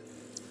teszt.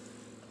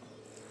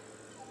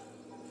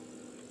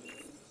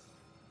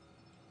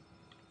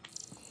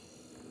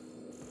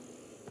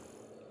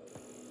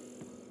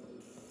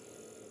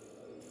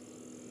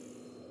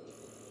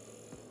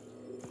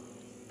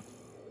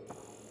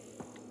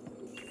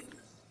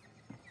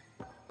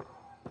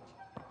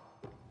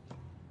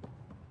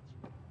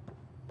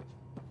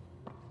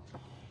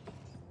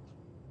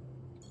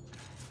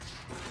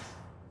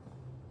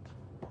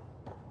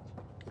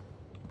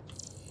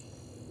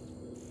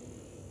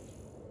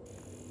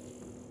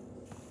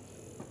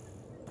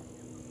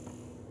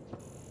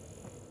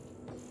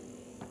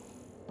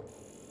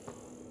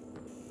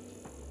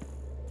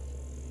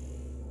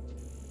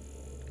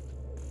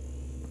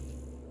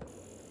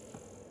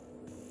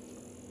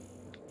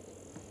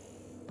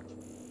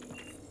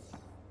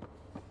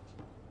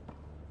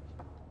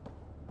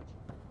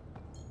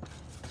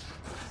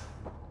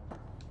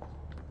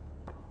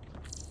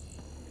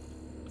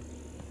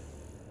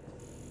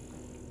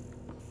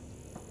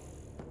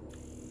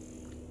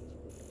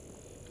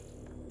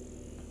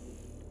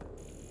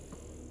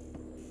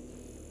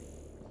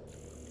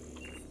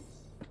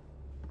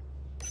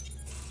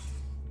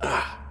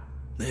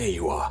 There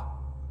you are.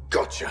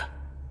 Gotcha.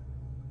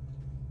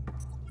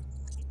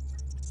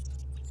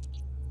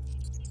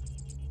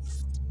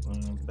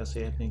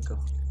 Beszélhetnénk a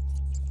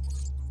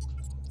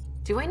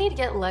Do I need to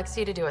get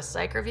Lexi to do a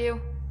psych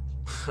review?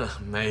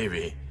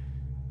 Maybe.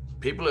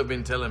 People have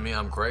been telling me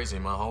I'm crazy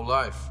my whole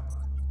life.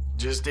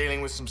 Just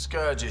dealing with some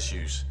scourge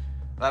issues.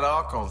 That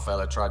Archon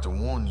fella tried to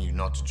warn you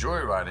not to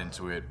joyride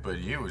into it, but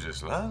you were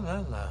just la la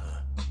la.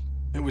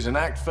 It was an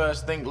act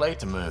first, think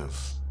later move.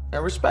 I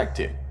respect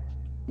it.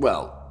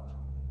 Well,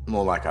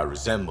 more like I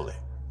resemble it.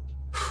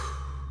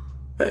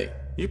 Hey,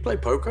 you play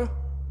poker?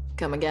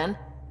 Come again?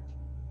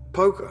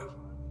 Poker.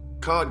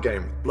 Card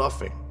game,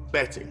 bluffing,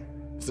 betting.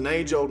 It's an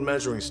age-old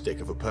measuring stick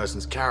of a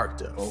person's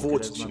character,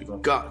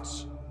 fortitude,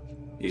 guts.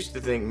 Used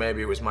to think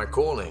maybe it was my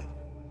calling.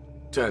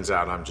 Turns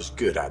out I'm just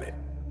good at it.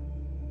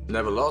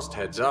 Never lost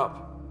heads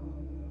up.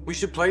 We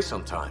should play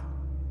sometime.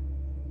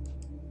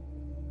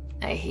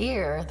 I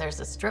hear there's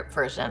a strip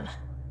version.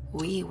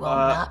 We will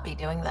not be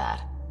doing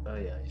that.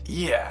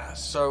 Yeah,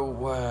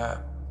 so,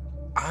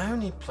 I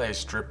only play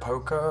strip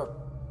poker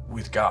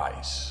with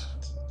guys.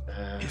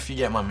 If you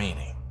get my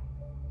meaning.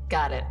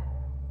 Got it.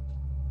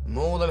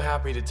 More than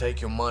happy to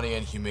take your money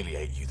and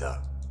humiliate you, though.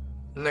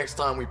 Next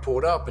time we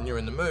port up and you're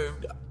in the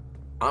mood,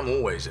 I'm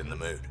always in the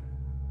mood.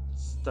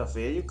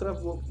 Staféljükre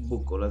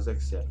bukol ezek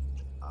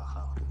szerint.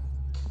 Aha.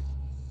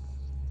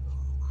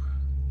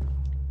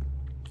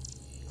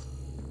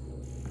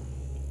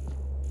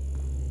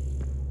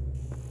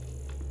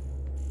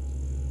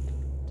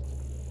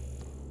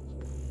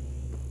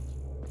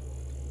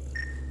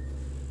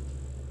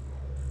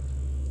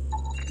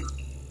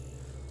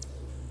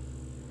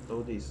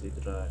 Odyssey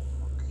Drive.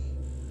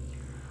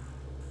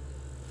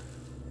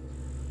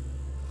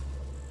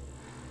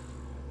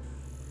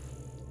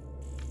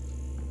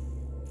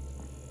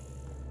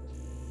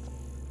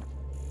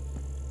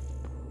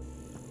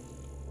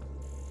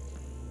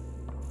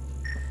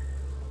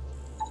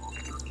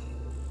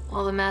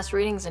 All the mass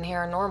readings in here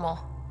are normal.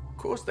 Of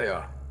course they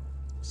are.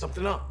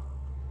 Something up.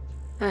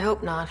 I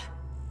hope not.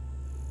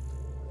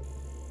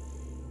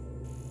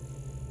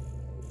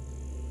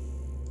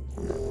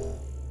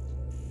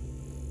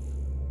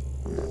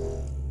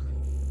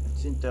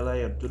 Szinte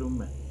lejjebb tudunk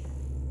menni.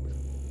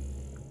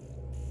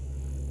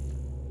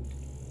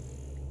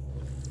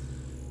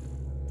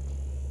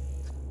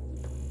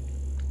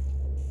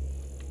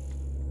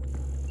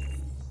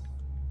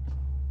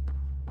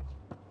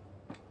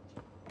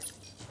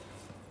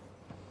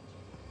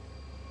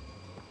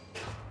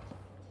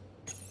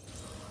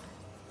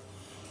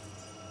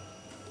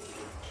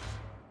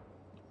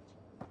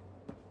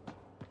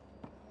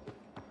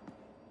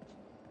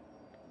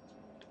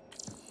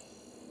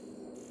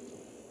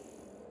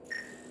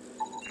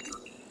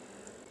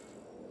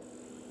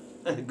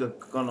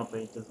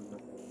 Kanapét ez oda.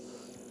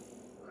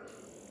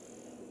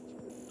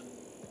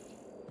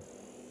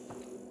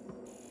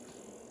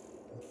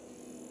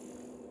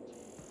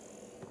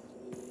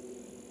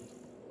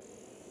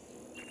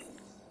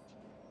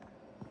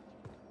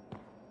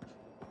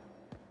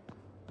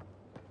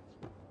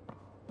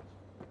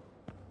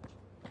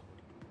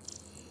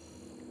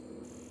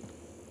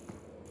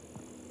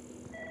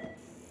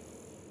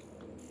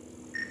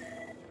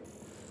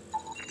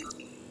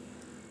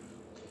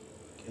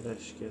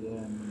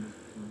 Kereskedelmi.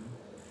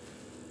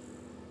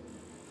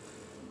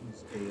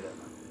 Az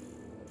élelem.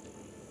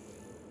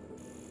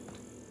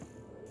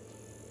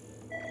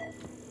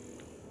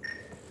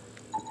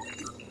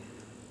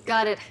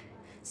 Got it.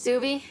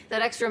 Suvi,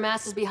 that extra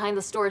mass is behind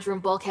the storage room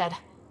bulkhead.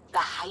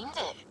 Behind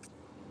it?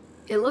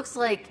 It looks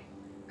like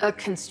a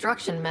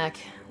construction mech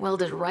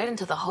welded right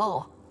into the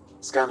hull.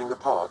 Scanning the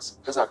parts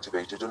has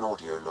activated an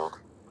audio log.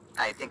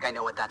 I think I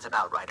know what that's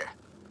about, Ryder.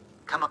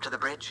 Come up to the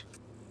bridge.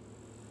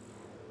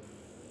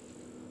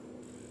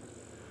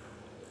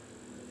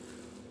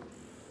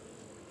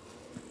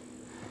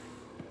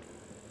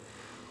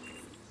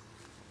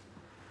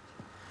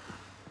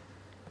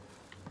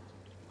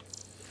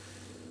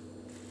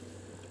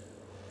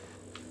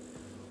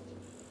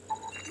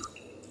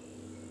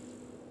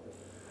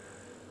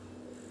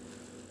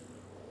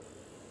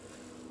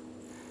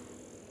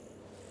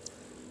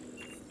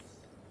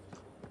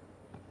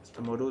 Ezt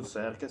a modót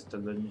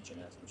szerkeszted, vagy mit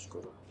csinálsz most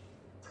korol?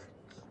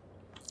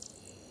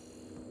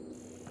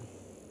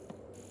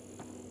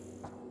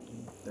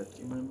 Tehát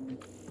kimenni.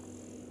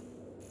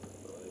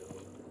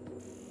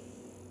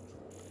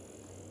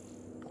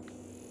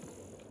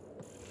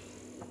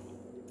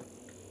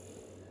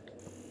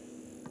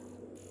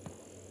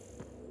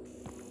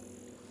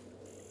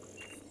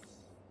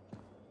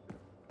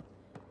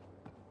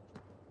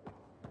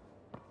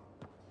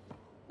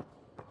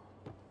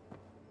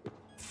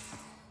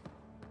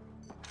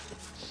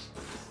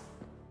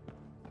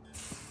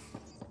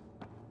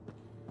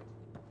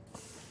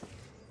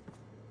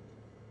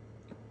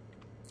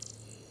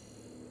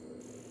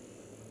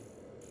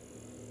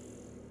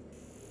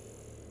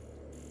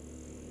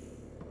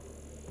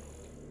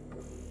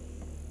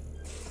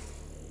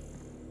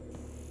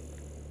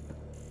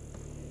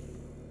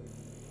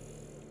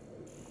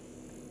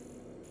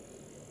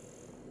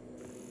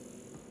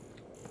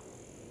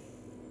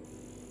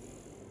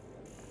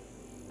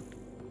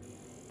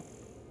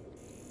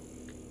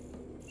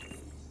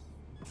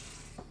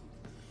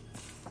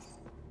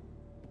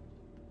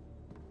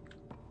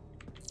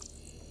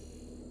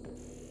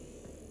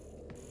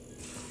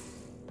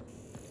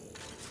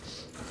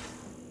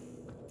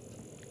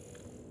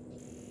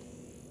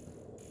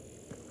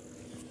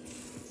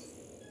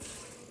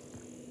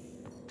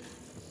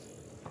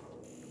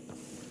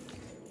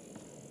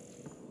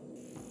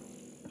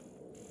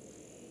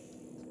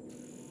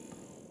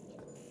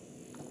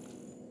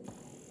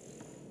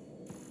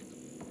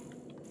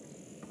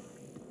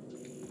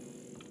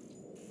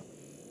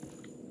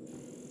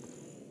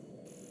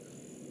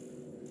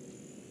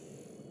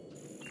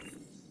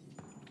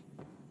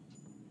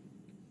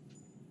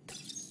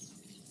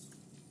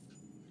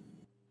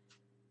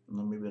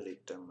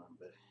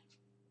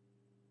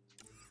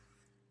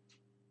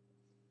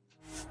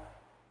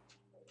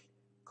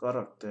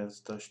 Karakter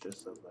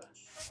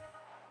testösszabás.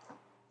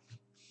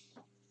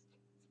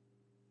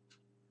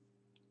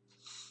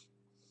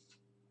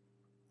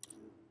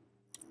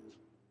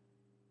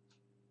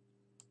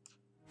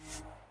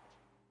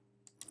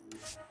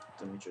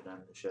 Te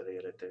micsodán is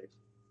elérhetek.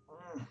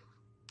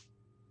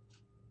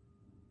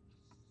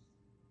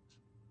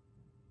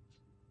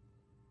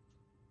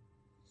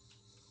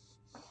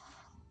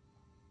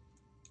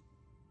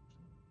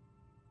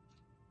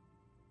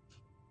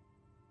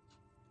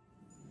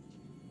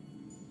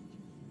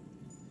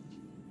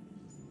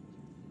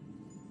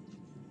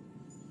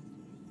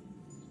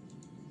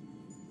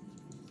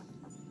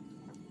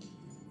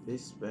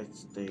 Dispatch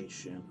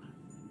station.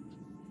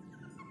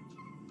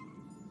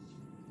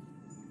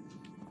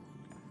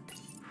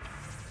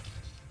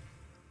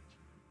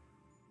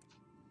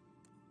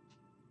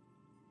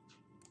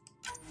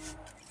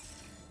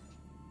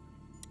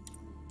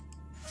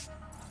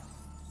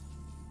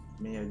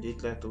 Miért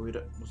itt lehet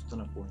újra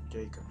osztani a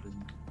pontjaikat?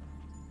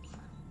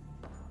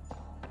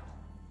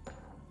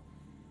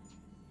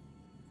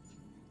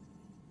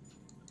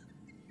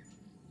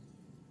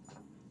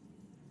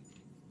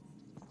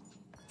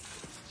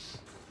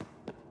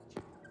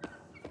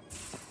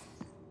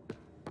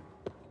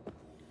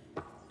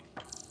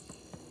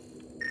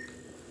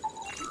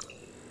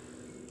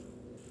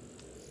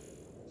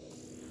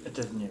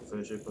 Ez milyen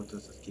felsőpont,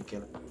 ezt ki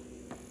kell.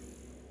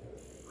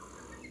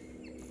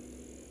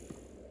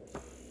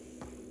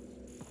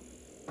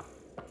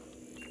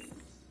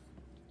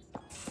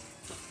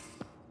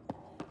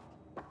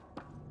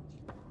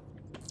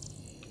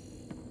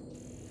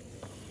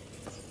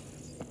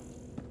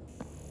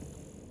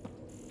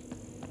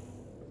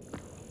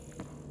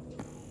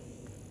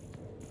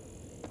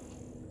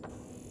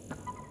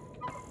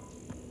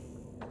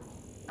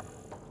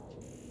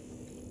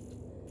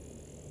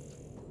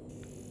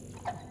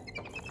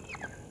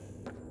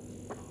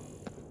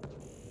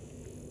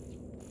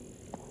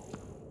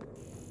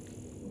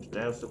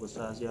 Elhoztuk a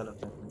 100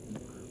 járatot.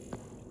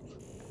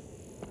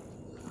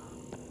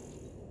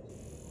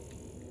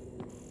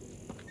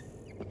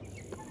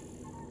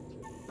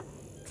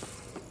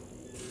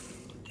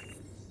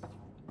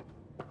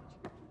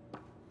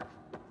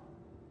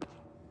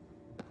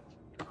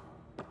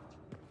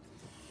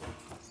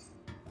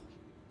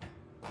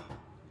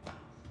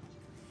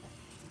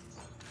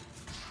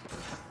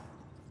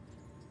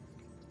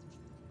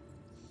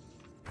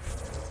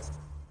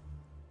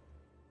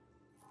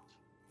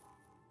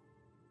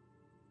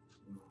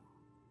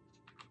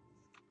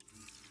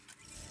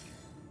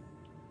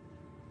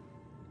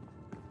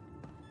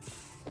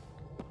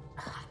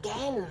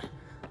 Again.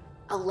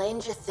 I'll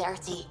lend you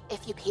 30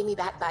 if you pay me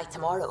back by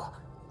tomorrow.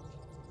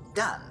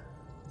 Done.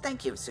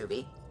 Thank you,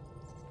 Subi.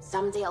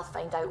 Someday I'll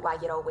find out why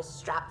you're always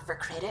strapped for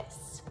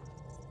credits.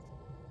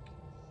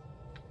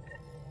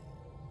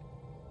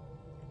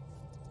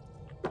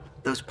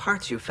 Those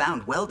parts you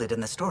found welded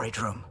in the storage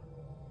room.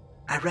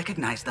 I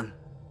recognize them.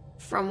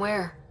 From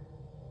where?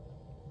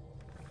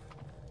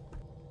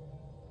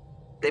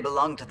 They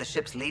belong to the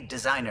ship's lead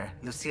designer,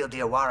 Lucille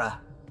Diawara.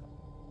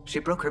 She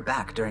broke her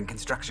back during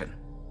construction.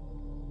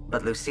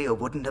 But Lucille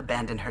wouldn't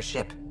abandon her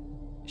ship.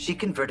 She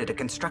converted a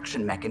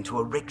construction mech into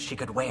a rig she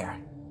could wear.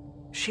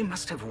 She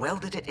must have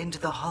welded it into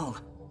the hull.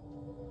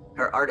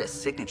 Her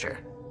artist's signature.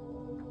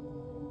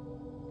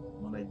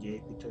 Van egy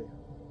építő.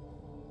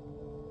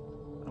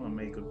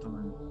 Amelyik ott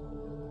talán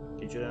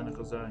kicsirának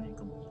az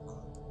árnyékon.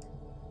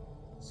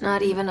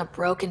 Not even a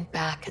broken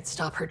back could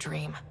stop her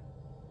dream.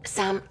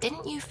 Sam,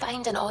 didn't you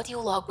find an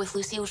audio log with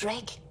Lucille's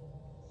rig?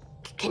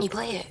 Can you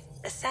play it?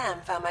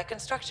 Sam found my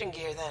construction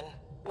gear then.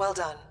 Well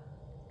done.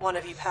 One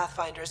of you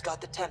Pathfinders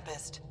got the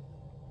Tempest.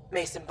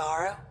 Mason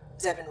Barrow,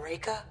 Zevin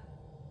Reka,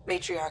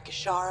 Matriarch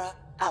Ishara,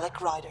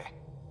 Alec Ryder.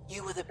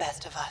 You were the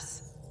best of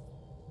us.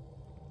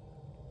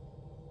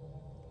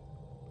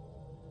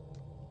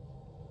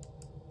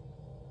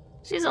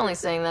 She's only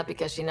saying that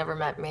because she never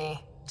met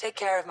me. Take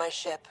care of my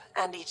ship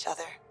and each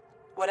other.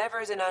 Whatever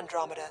is in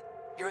Andromeda,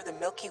 you're the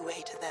Milky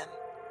Way to them.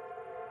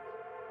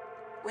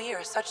 We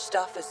are such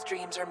stuff as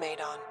dreams are made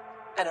on,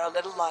 and our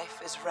little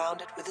life is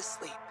rounded with a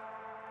sleep.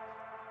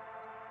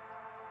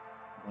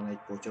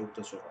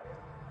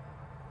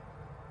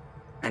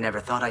 I never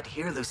thought I'd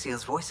hear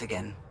Lucille's voice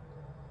again.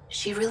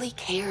 She really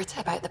cared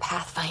about the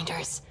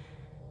Pathfinders.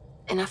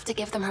 Enough to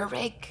give them her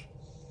rig.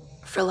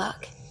 For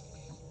luck.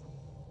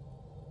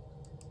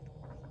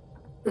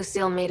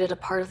 Lucille made it a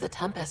part of the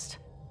Tempest.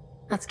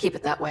 Let's keep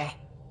it that way.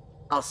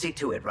 I'll see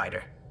to it,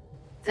 Ryder.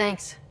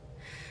 Thanks.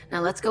 Now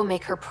let's go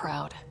make her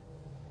proud.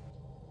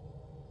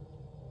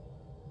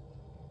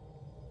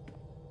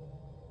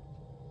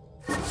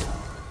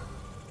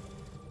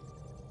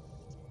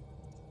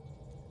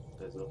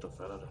 Ez volt a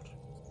feladat.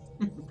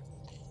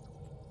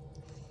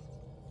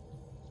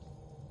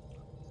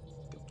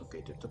 Kaptunk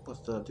egy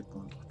tapasztalati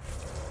pontot.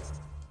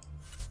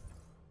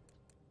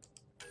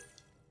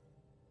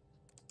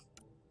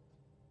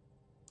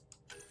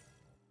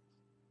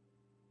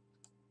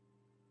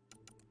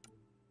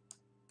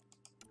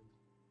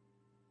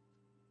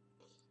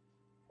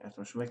 Hát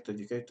most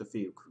megtudjuk, hogy a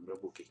fiúkra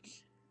bukik.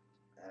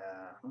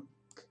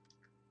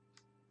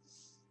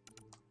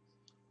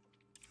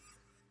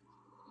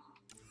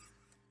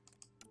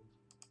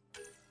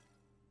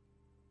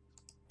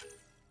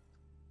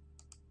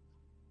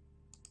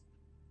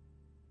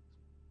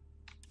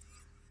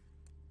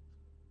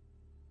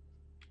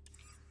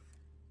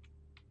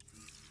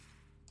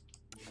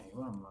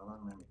 Van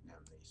valami, amit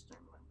nem néztünk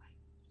meg.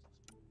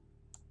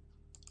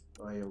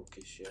 Hajók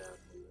és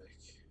járművek.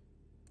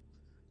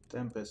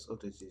 Tempest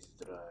Odyssey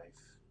Drive.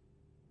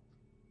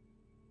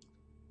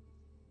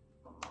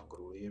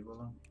 Magról ír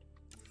valami.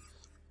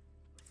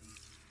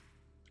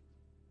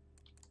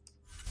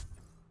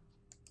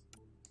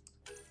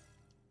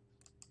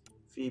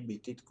 Phoebe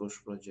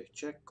titkos projekt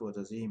csekkolt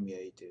az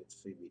e-mailjét írt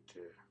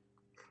Phoebe-től.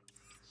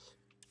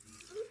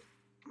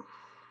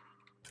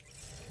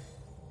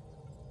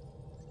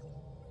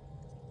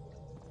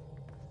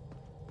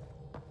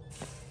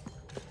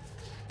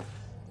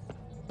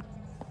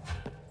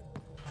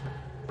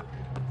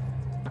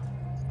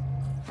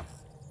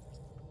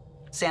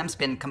 Sam's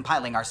been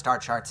compiling our star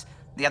charts.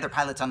 The other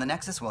pilots on the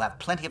Nexus will have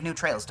plenty of new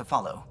trails to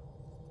follow.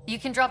 You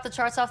can drop the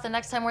charts off the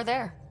next time we're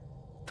there.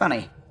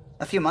 Funny.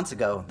 A few months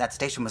ago, that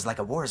station was like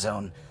a war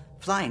zone.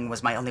 Flying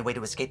was my only way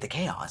to escape the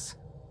chaos.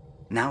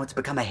 Now it's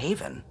become a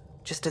haven,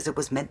 just as it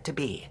was meant to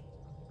be.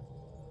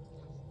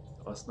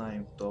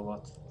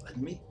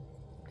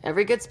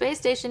 Every good space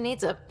station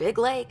needs a big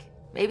lake,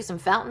 maybe some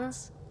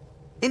fountains.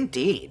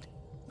 Indeed.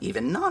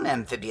 Even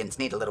non-amphibians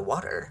need a little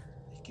water.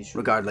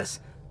 Regardless,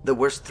 the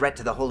worst threat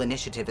to the whole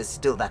initiative is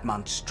still that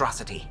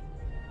monstrosity.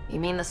 You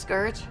mean the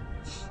Scourge?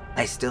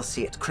 I still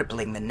see it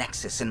crippling the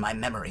Nexus in my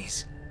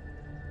memories.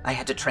 I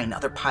had to train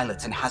other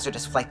pilots in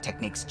hazardous flight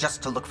techniques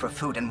just to look for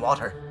food and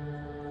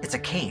water. It's a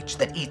cage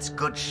that eats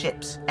good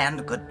ships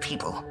and good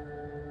people.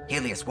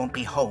 Helios won't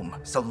be home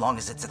so long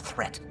as it's a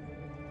threat.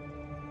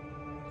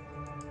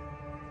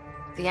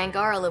 The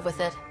Angara live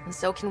with it, and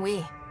so can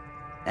we.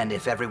 And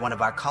if every one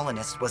of our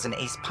colonists was an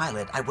ace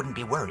pilot, I wouldn't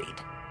be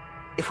worried.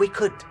 If we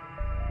could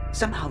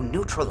somehow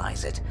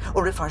neutralize it,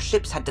 or if our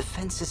ships had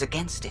defenses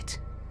against it.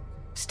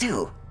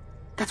 Still,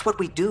 that's what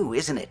we do,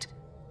 isn't it?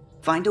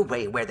 Find a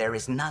way where there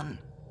is none.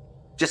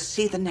 Just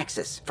see the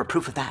Nexus for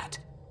proof of that.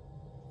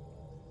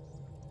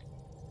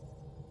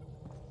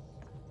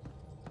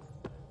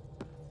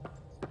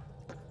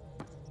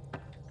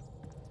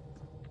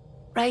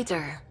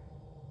 Ryder.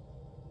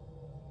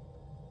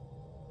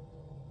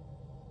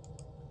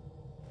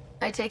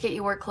 I take it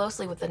you work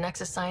closely with the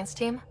Nexus science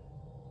team?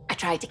 I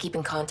try to keep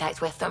in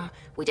contact with them.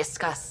 We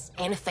discuss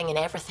anything and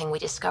everything we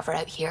discover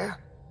out here.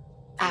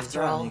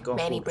 After all,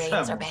 many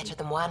brains are better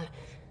than one,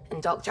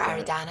 and Dr.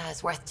 Aridana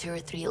is worth 2 or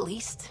 3 at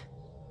least.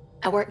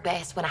 I work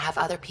best when I have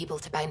other people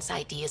to bounce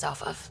ideas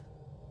off of.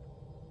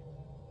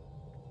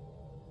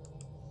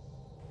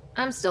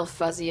 I'm still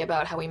fuzzy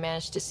about how we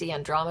managed to see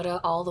Andromeda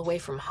all the way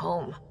from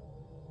home.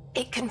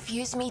 It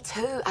confused me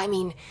too. I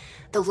mean,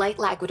 the light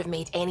lag would have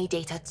made any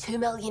data 2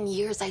 million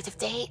years out of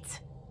date.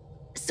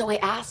 So I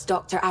asked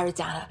Dr.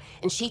 Aridana,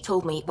 and she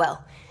told me,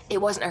 well, it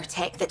wasn't our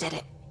tech that did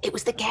it. It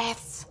was the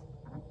Geths.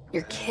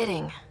 You're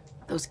kidding.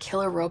 Those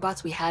killer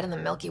robots we had in the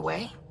Milky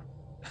Way?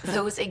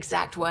 Those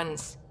exact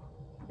ones.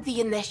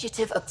 The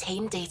initiative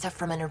obtained data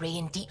from an array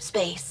in deep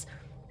space,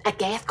 a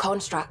Geth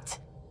construct.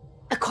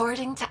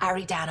 According to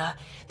Aridana,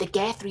 the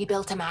Geth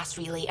rebuilt a mass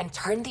relay and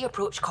turned the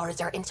approach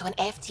corridor into an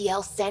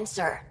FTL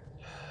sensor.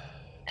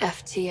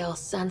 FTL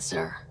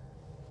sensor.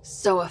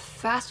 So a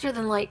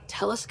faster-than-light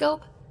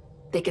telescope?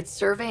 They could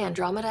survey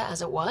Andromeda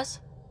as it was?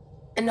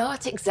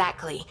 Not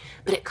exactly,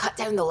 but it cut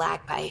down the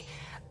lag by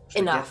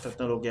enough.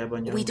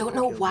 We don't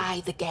know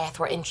why the Geth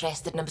were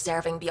interested in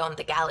observing beyond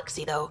the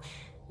galaxy, though.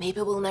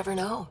 Maybe we'll never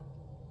know.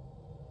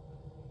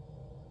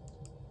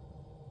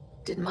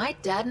 Did my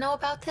dad know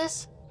about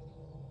this?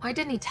 Why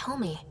didn't he tell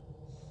me?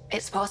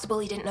 It's possible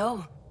he didn't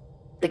know.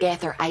 The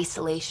Geth are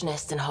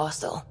isolationist and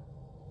hostile.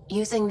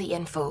 Using the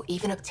info,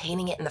 even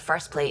obtaining it in the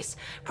first place,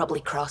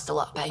 probably crossed a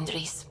lot of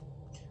boundaries.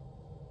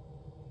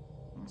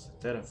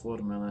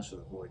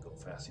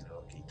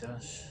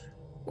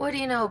 What do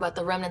you know about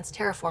the Remnant's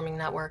terraforming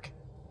network?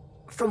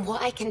 From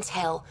what I can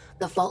tell,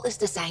 the vault is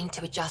designed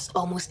to adjust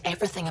almost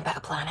everything about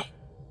a planet.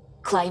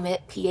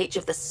 Climate, pH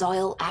of the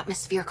soil,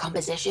 atmosphere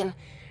composition.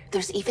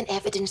 There's even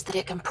evidence that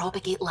it can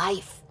propagate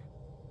life.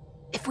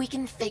 If we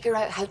can figure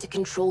out how to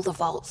control the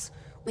vaults,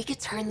 we could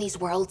turn these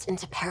worlds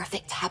into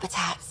perfect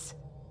habitats.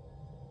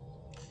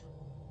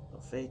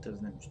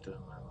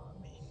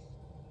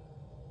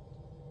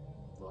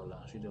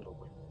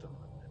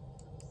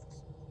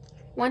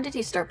 When did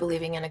you start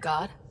believing in a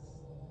god?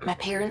 My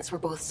parents were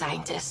both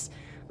scientists.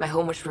 My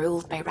home was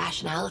ruled by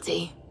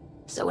rationality.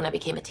 So when I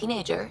became a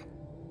teenager,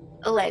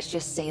 let's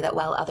just say that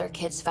while other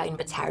kids found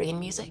Batarian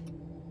music,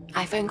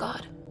 I found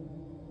God.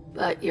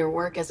 But your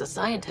work as a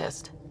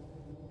scientist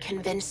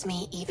convinced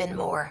me even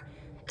more,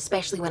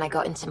 especially when I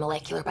got into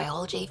molecular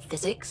biology,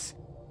 physics.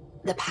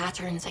 The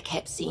patterns I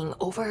kept seeing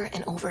over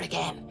and over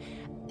again,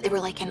 they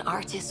were like an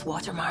artist's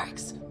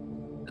watermarks.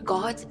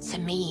 God, to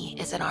me,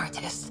 is an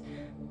artist,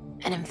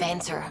 an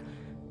inventor,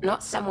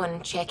 not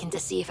someone checking to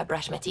see if I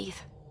brush my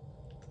teeth.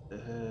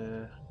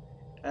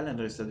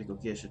 Ellenőriztetik, hogy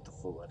kiesett a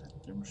fogad.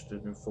 Most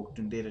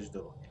fogtündéres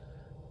dolog.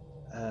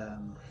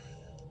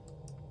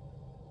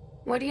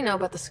 What do you know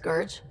about the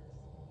Scourge?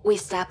 We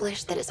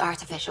established that it's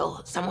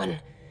artificial.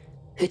 Someone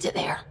put it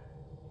there.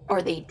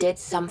 Or they did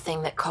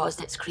something that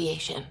caused its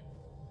creation.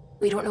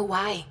 We don't know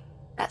why.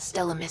 That's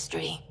still a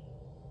mystery.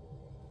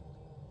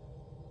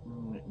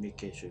 Még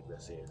később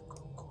beszélünk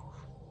akkor.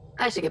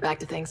 I should get back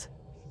to things.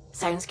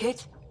 Sounds good.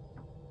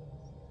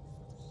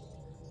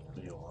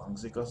 Jó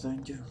hangzik, azt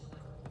mondja.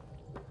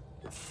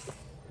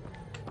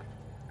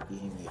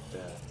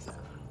 Kimételt.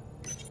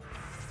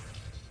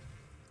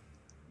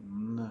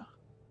 Na,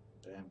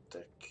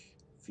 remtek,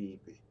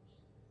 Phoebe.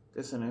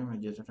 Köszönöm,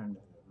 hogy egy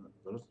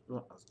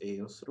az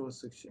EOS-ról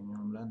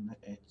szükségem lenne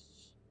egy...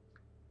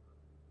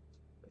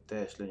 hogy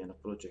teljes legyen a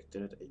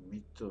projekteret, egy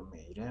mit tudom,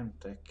 egy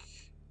remtek.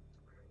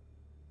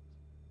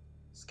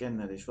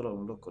 Szkennelés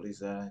valahol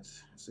lokalizált,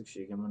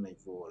 szükségem lenne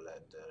egy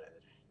walletterre.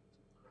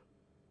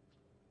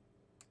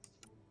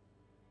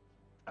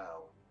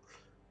 Au.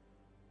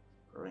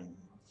 Ring.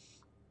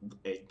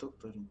 Egy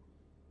doktori.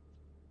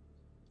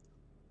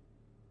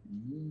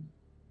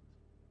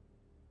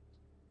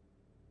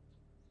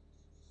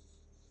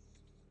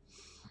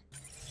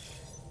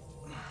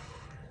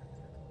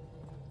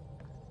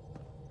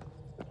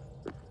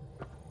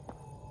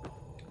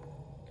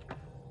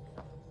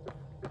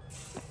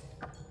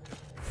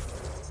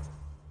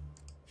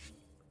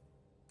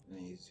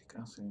 Nézzük,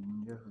 azt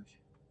mondja, hogy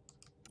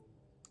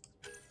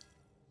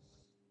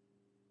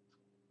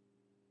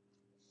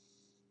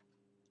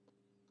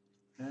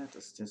hát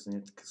azt mondja,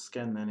 hogy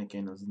szkennelni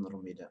kéne az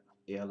Andromeda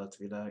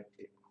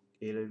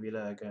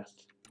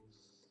élővilágát.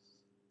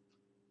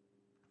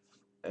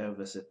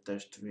 Elveszett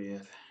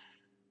testvér.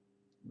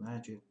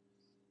 Magic.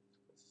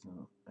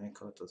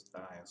 Meghalt az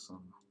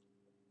Ioson.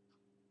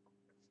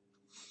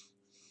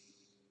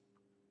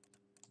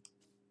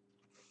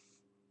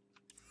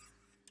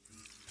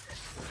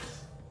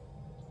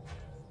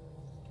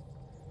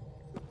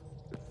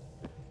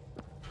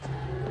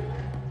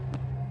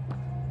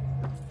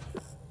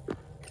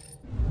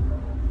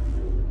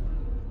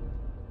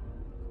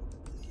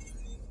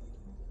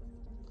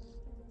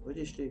 Hogy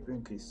is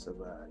lépünk vissza,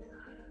 várja.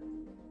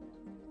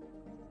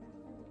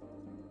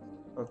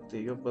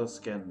 Aktív jobban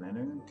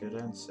szkennelünk,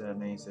 rendszer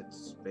nézet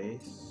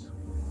space.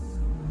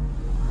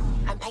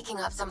 I'm picking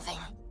up something.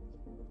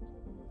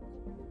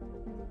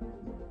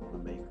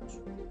 Melyikos?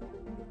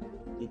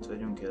 Itt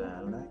vagyunk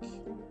jelenleg.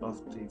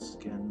 Aktív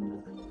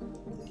szkennel.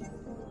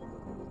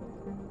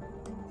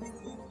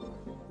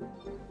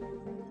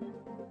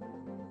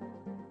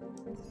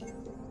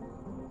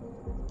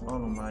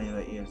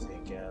 Anomália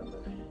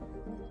érzékelve.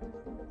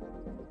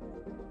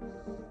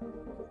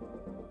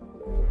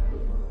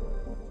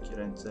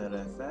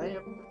 Rendszerrel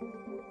feljebb.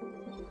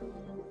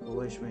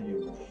 Hova is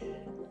megyünk?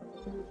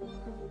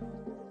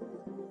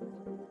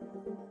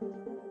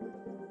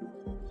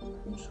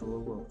 Most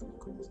hol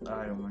voltunk? Az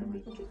álljon, majd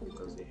megtudjuk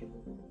azért.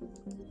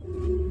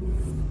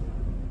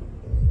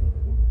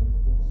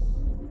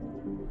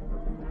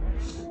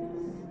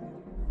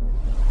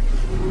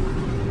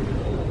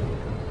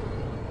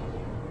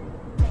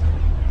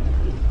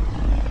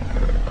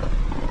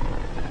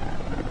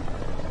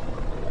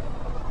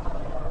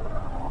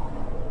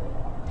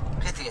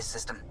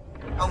 System,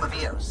 home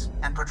of Eos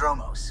and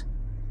Prodromos.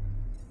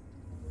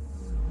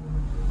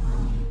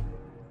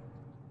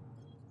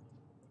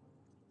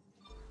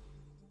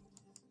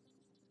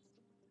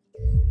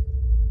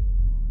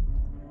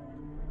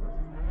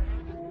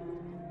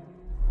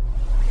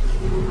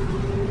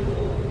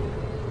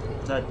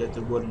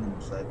 Látjátok, Gordon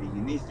muszáj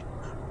végignézni.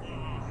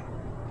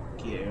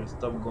 Kiérsz,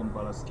 tab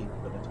gombbal a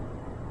skippelet.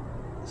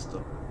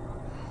 Stop.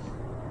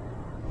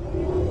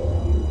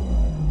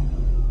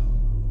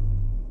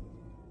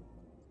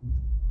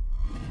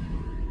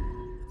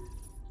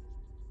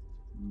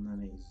 Na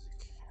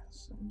nézzük.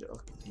 Azt mondja,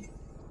 aktív.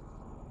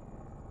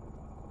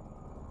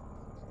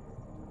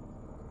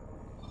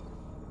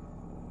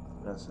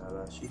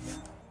 Leszállás,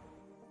 igen.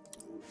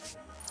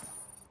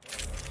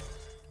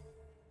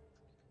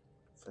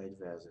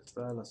 Fegyverzet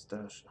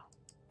választása.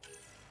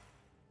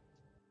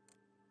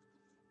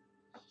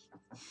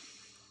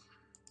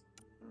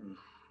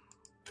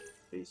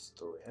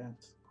 Pisztoly,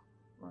 hát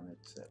van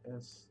egyszer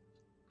ez.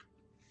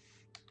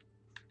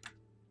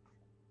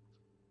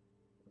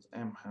 Az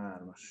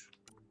M3-as.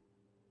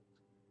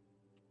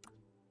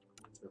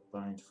 A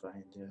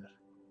Pathfinder.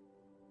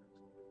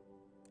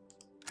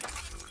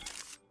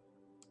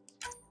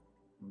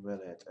 Be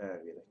lehet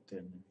elvileg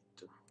tenni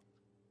itt.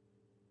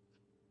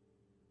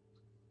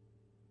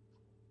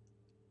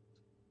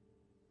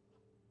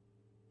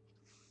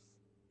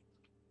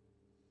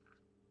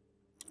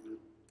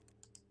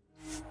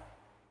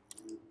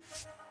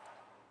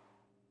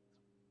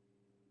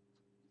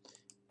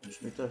 És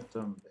mit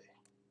adtam be?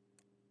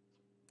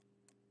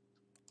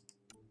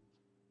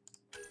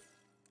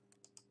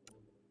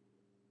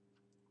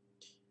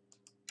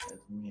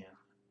 Ez milyen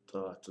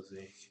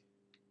tartozék?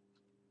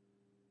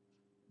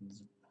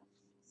 Ez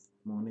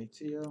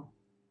muníció.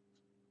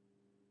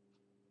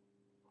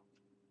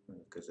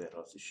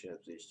 Közelharci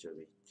sebzést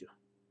javítja.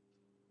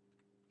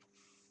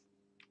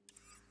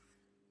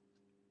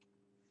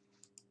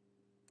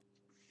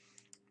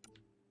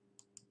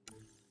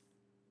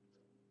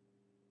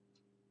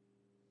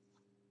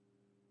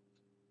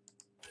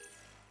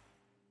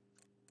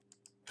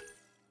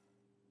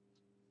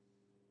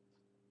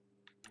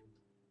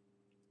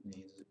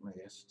 Nézzük meg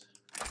ezt.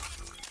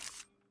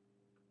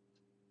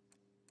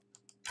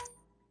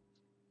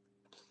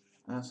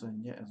 Azt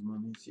mondja, ez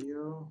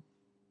muníció.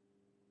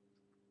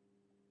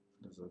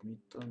 Ez a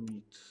mit?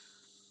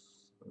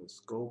 A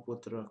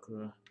scope-ot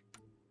rakva.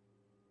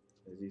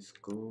 Ez is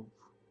scope.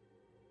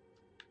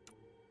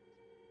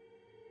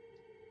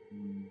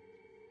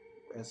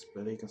 Ez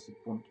pedig az, hogy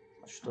pont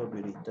a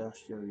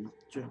stabilitást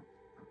javítja.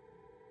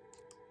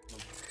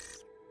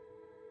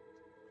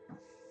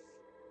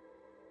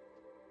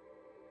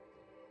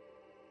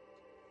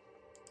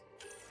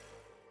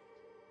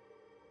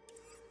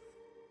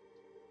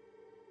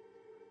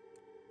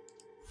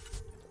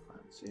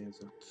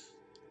 Célzat.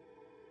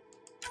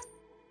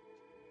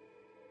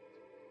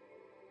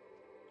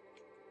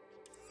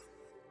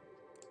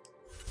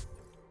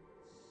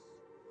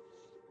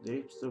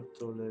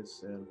 Dépstruktúr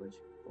lőszer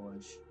vagy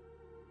pajzs.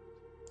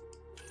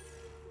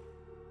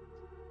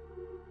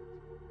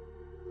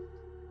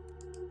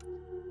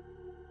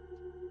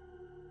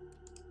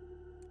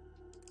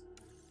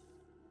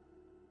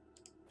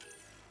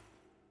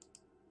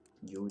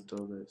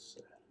 Gyújtó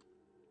lőszer.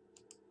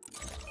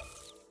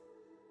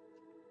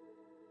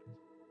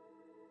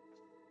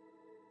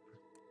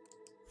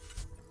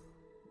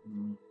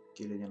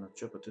 Ki legyen a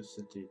csapat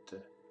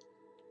összetétel.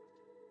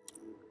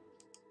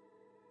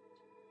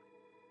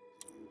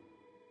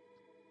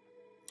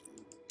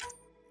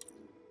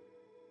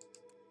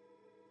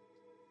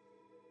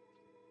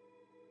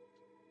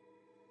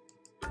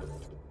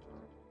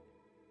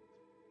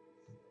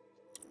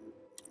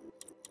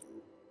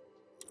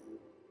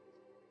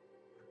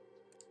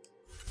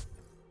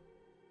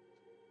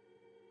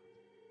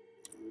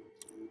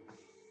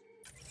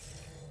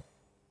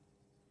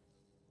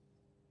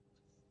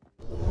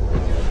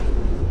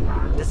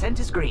 Scent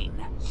is green.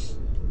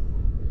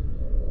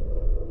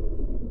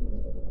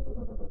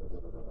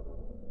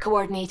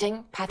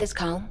 Coordinating. Path is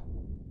calm.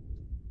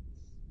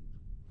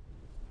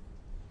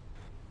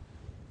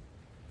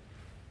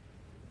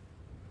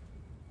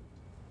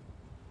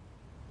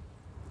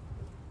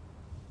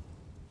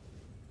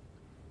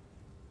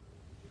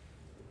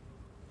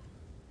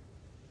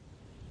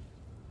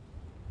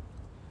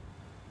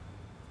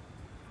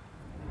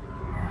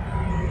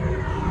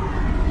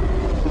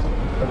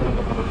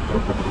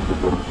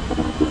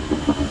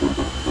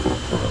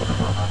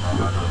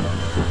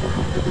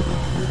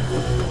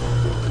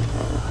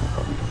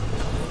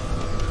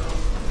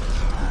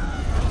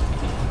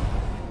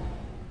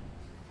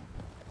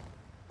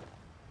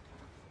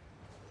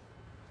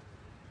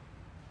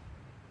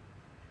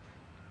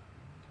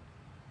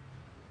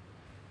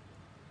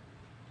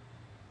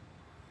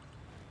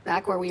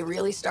 Back where we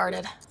really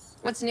started.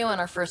 What's new on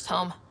our first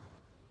home?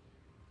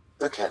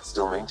 The Kett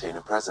still maintain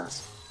a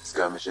presence.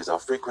 Skirmishes are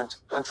frequent,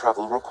 and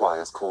travel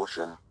requires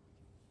caution.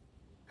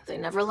 They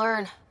never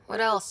learn.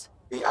 What else?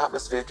 The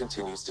atmosphere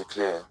continues to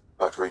clear,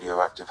 but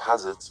radioactive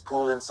hazards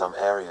pool in some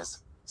areas.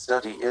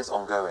 Study is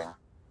ongoing.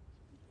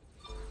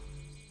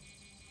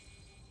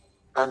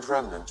 And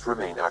remnants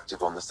remain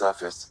active on the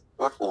surface,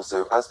 but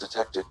also as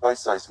detected by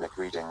seismic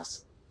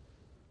readings.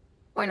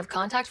 Point of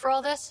contact for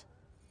all this?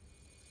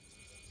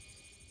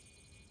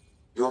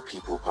 Your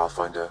people,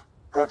 Pathfinder.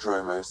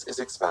 Prodromos is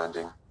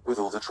expanding, with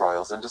all the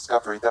trials and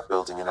discovery that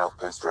building an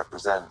outpost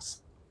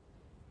represents.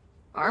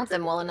 Armed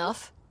them well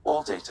enough.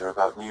 All data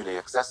about newly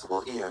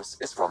accessible EOS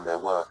is from their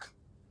work.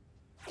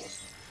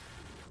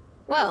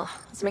 Well,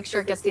 let's make sure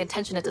it gets the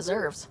attention it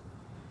deserves.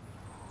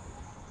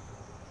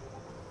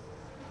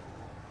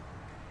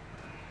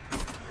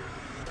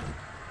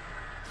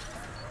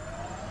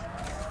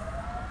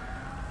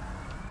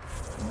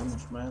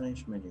 Most már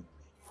is megyünk.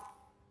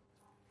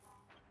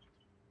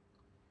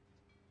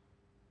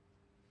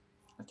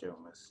 Hát jó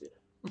messzire.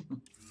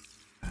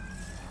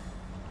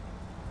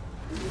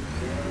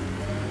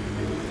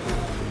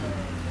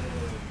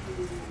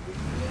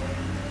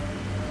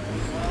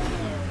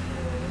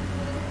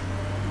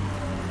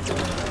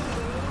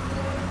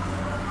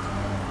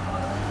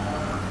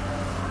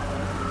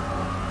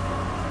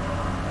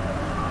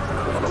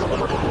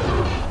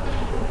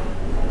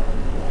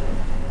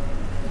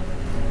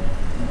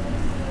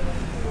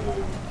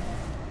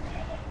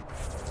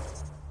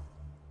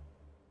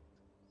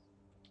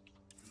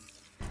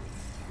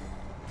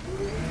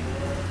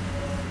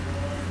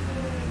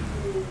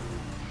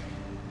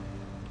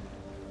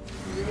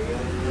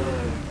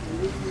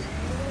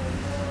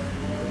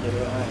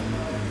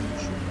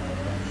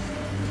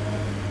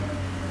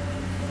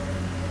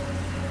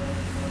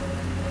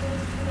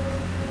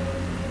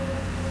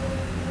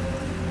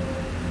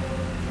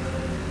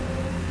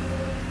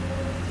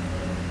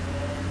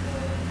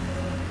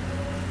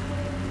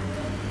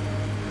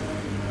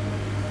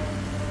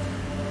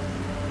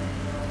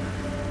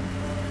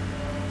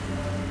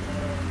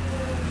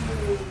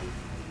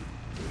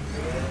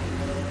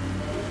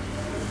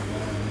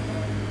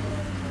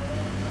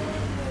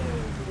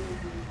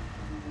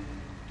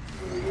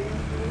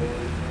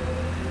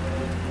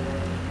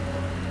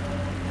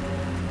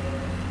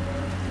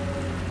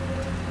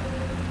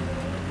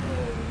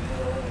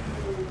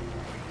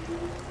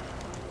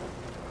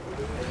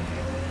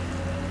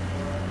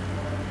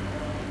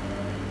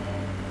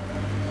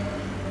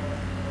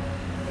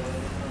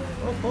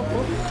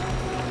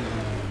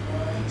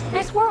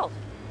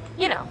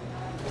 know,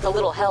 with a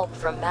little help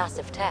from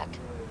massive tech.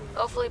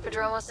 Hopefully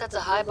Padromo sets a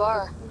high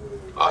bar.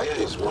 Aya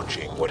is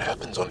watching what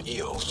happens on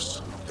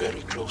Eos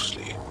very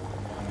closely.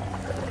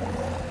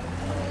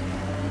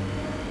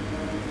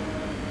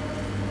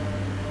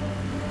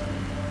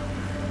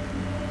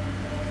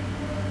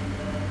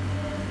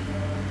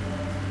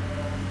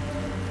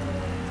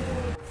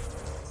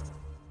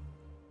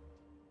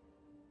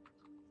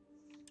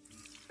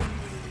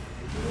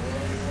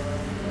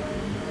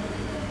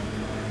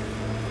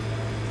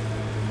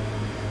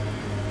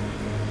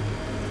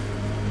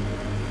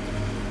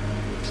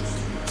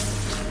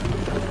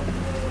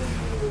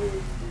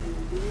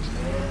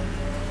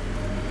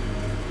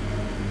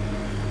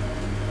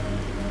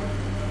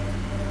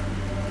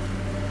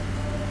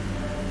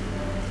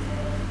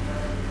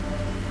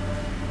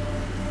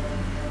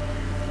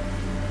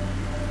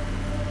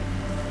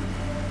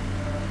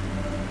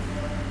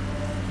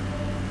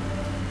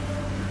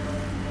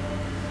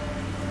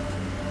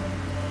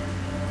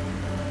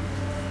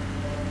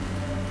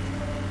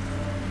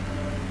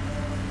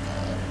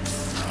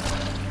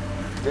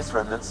 This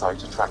remnant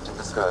site attracted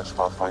the Scourge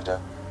Pathfinder.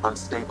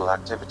 Unstable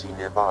activity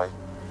nearby.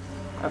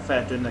 Hát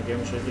feltűnt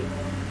nekem is, hogy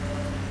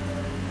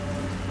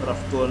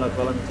raftolnak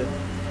valamit.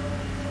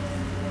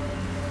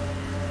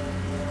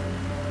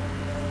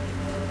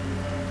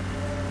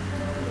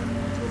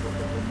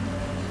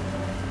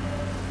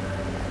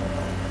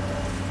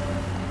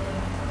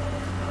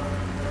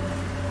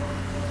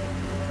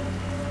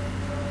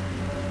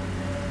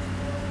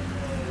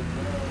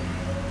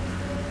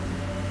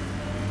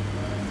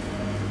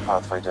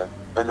 Pathfinder,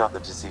 another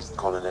deceased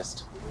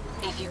colonist.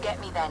 If you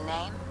get me their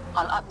name,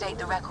 I'll update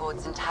the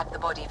records and tag the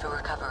body for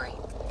recovery.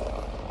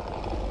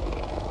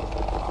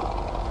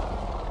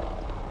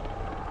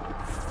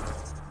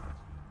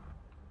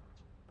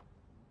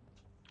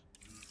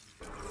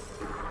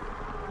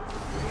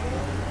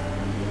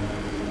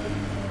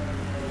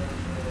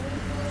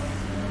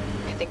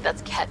 I think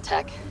that's cat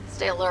tech.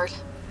 Stay alert.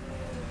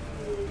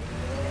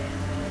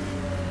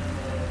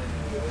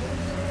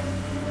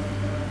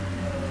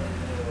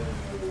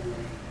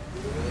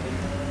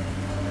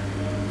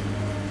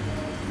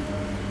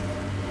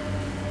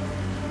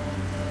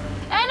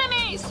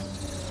 Enemies!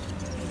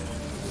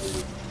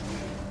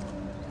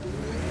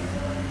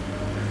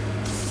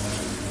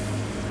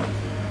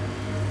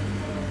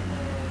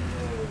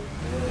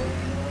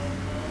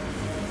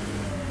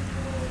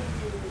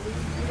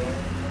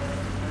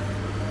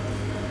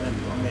 Nem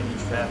tudom, miért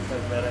nincs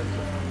felfedve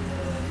legjobb.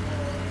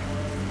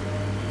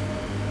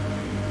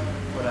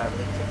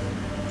 Korábban csak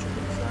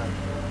egy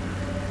szállító.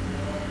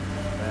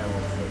 Fel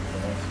volt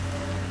fölfedez.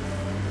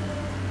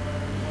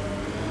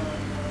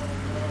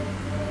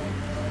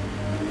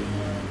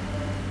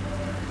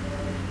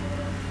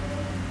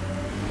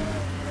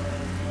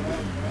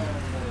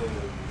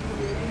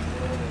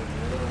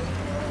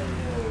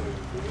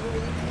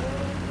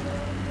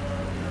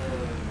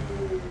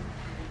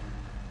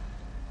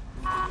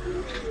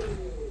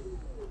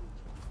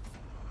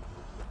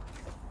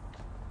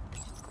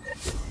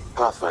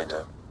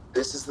 Pathfinder,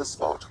 this is the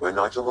spot where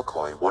Nigel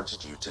McCoy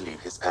wanted you to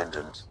leave his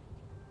pendant.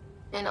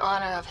 In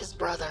honor of his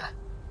brother,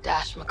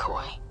 Dash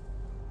McCoy.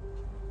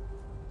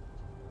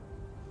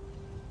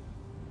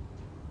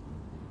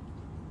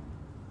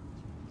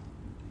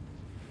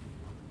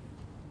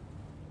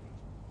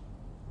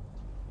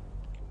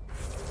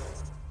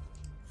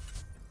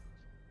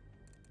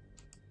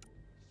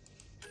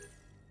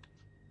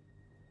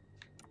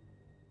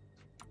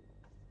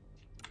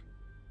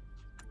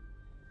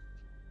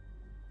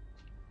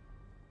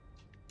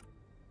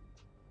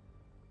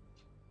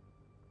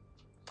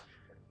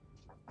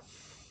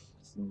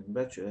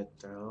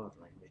 Becsülettel arra,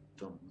 meg mit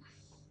tudom.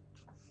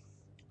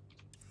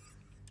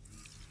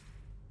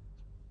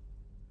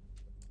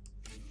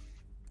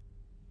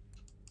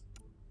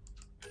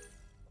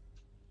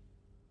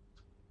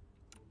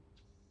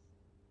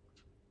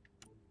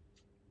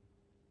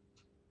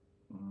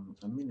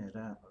 A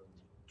minerál,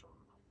 mit tudom.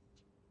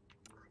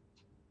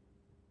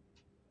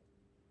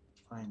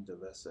 Find the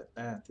vessel,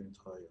 eltűnt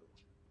hajó.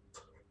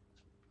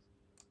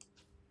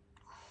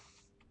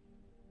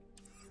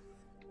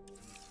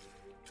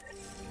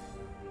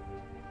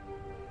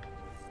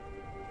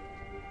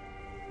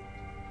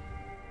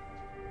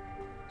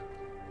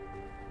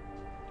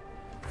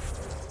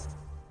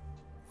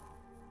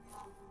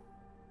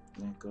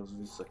 Ilyenkor az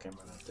vissza kell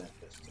menetelni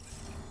ezt.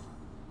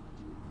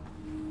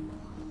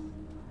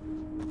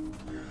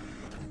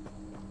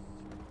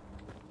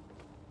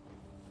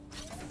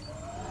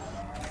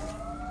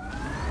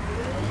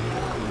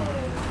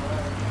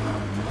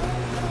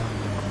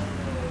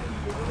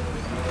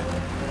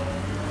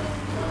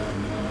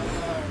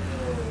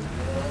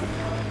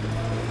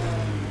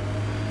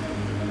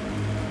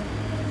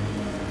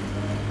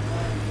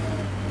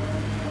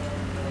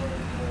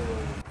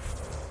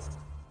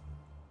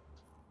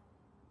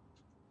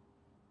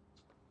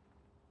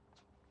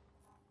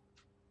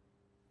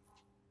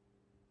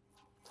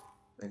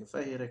 Meg a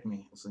fehérek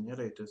mi? Az a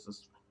nyerejtősz,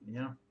 az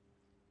ja.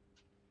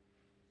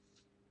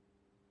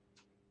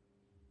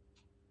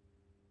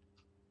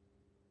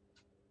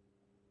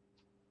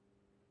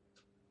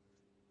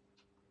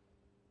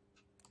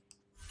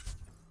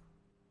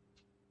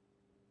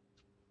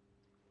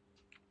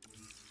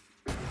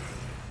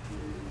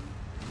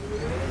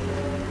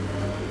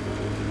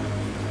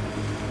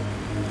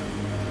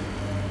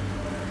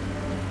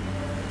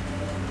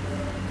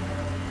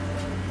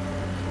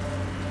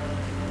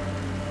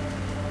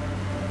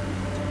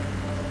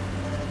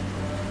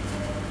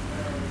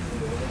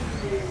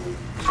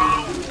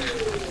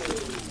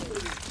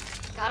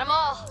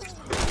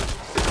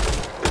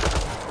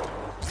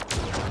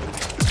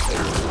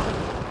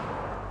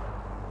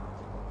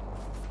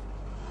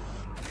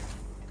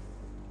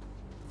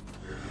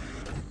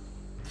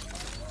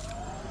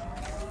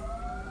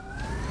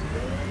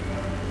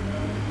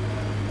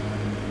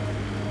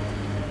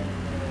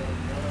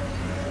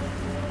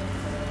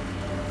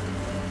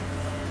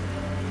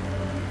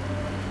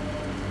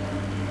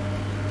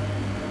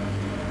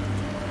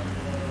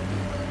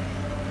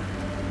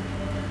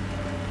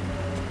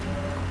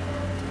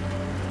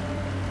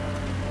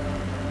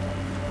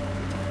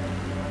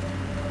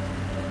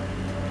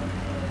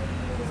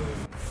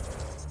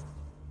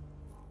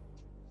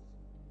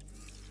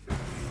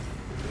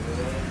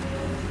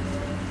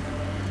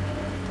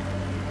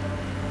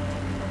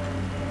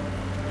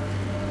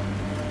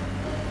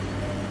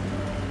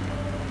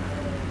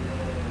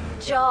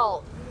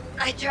 Joel,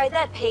 I tried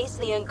that paste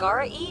the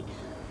Angara eat.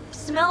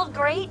 Smelled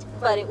great,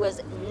 but it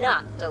was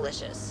not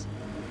delicious.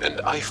 And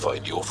I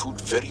find your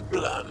food very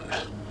bland.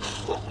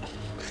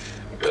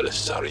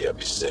 Belisaria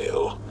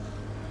Biseo,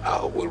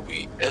 how will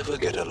we ever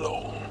get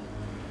along?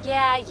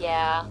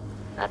 Yeah.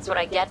 That's what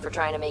I get for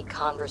trying to make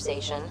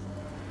conversation.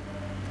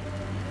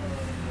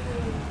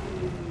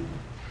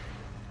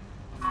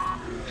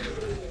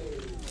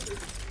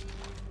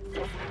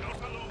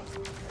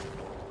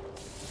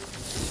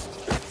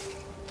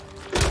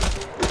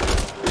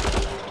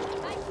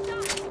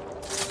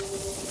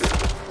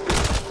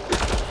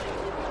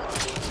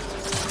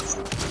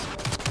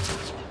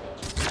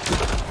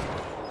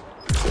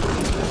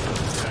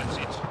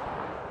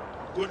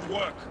 Good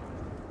work.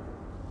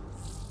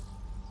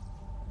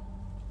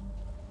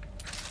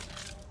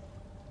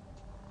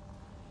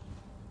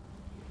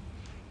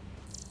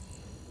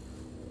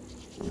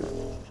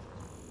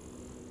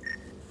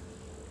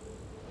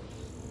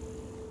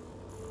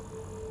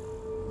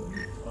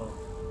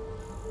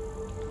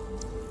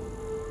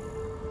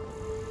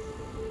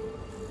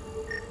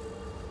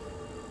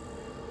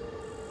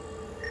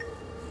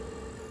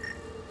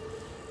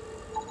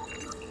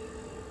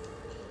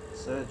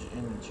 Surge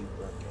energy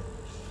bucket.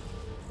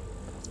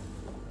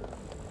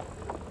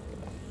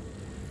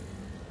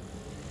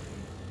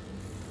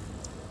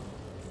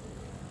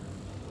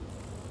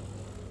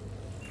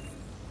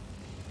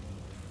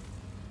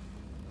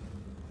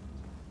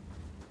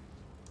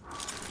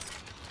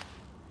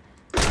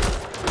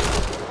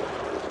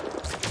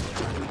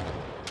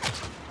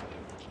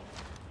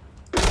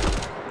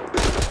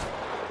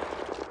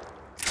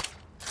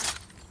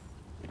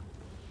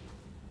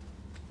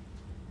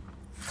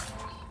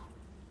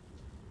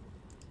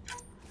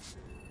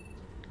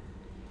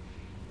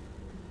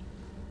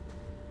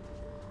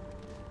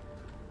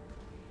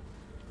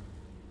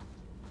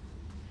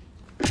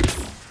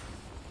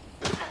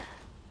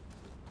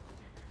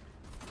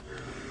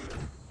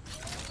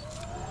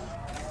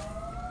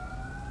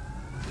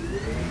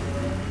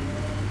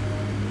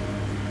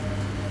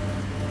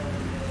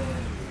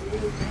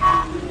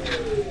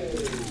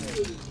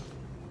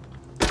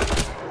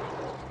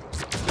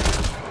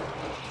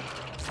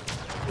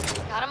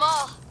 Got them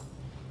all.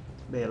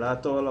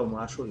 Látta valahol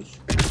máshol is?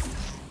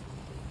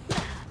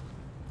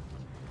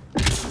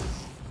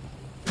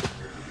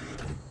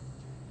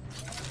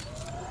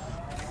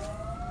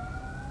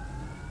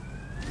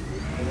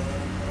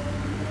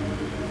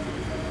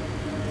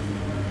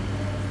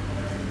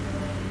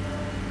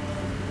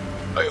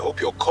 I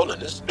hope your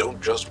colonists don't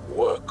just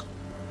work.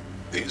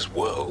 These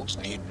worlds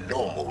need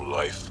normal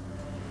life.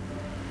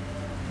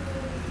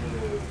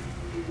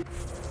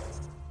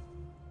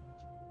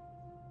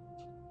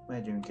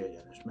 Megyünk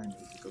egyenes,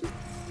 menjünk.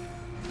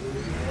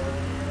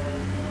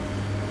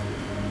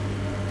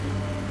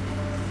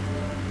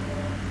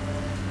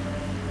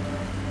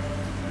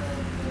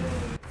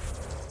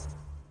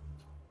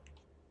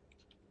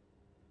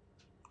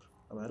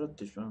 Bár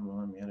ott is van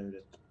valami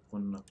előre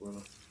vonnak valami.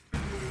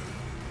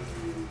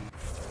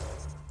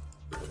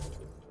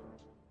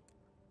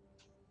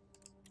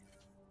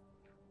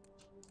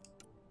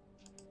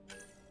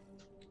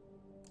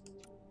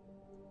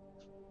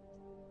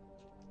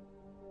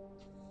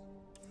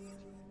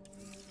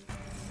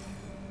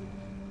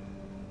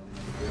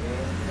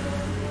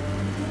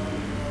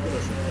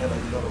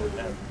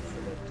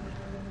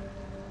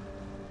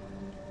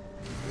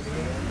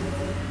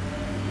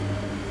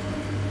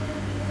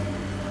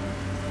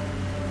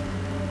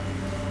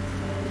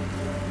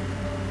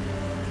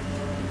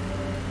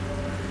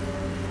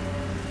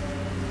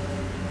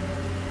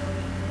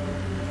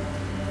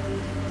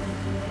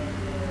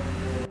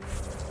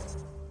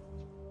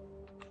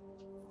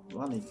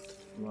 Van itt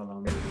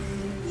valami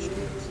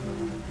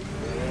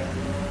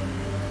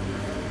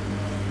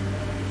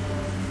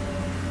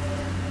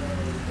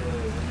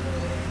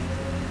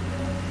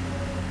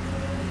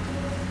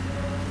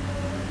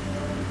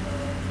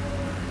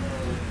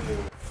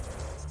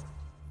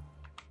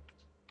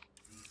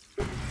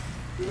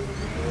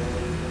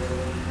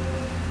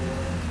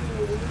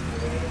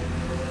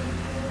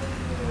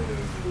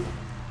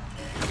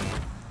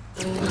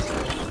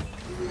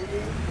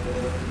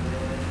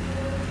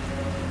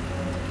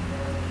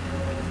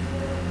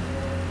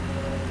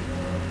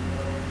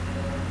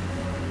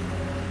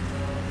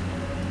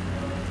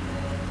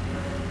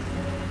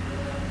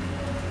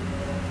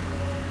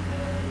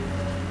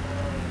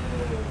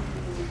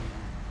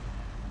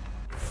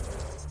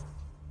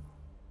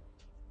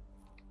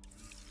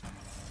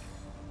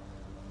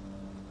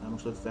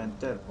most ott fent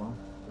terv van,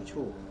 vagy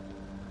hol?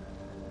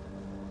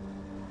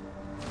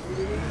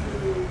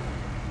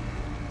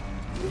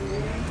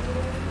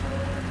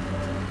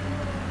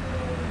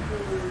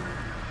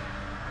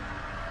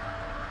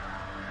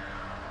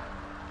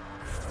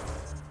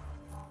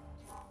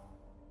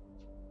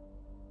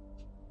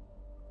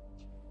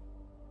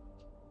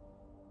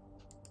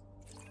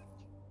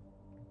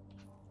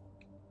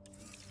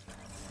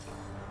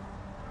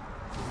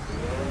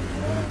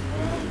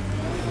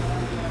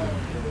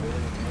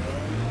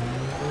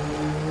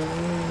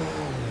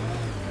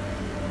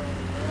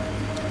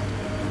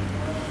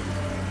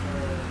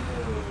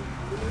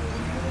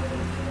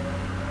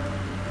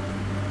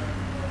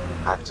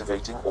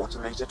 Activating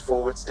automated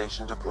forward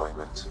station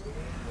deployment.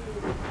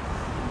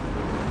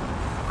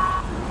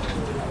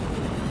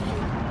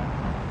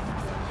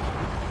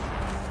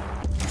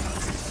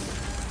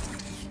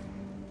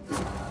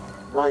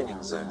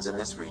 Mining zones in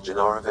this region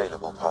are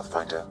available,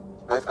 Pathfinder.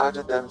 I've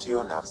added them to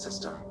your nav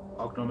system.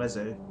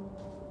 Agnomező.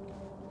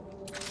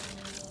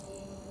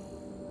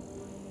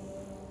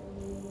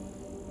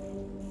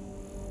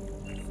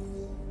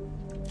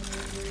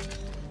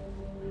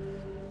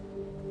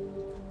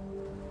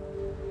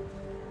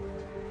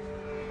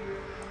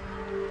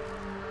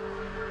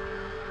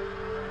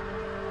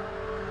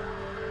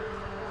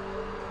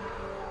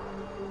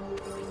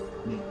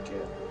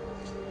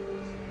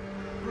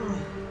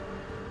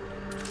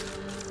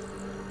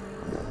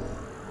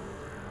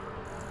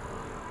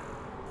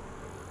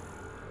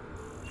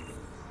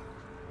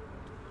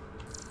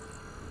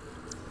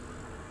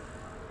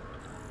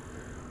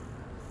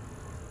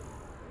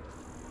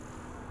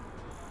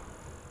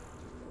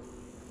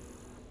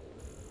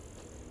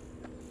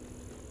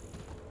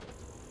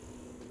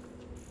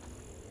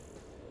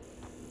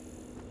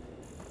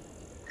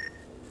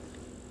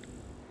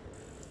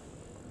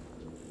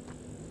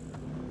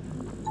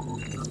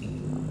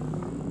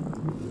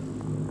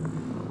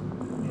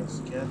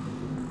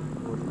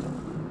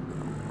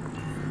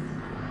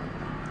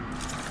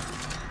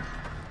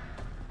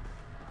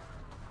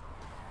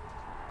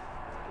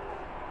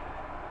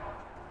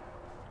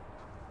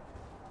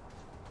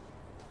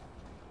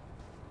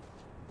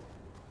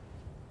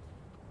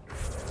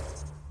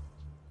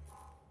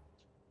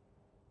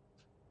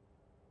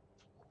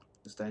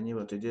 Aztán ennyi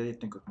volt, hogy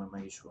itt nekünk már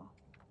meg is van.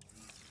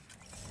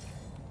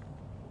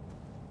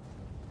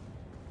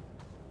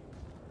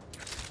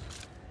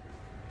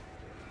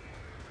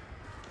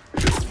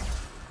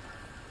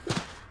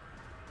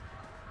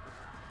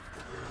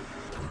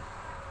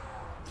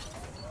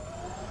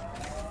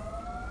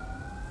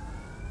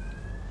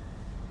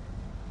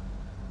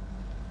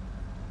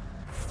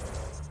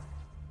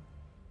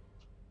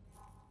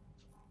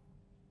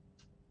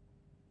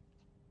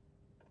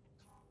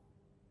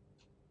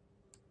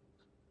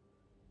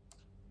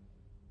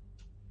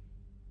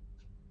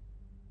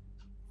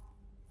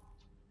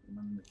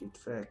 Mennek itt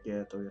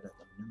felkelt, olyan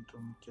nem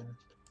tudom, mit jelent.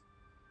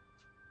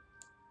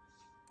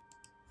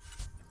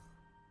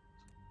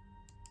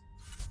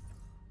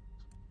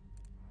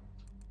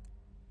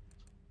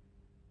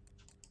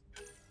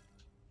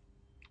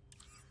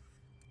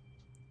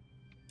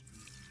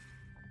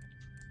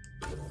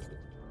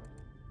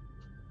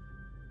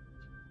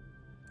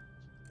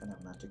 De nem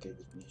látok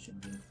egyik mi sem.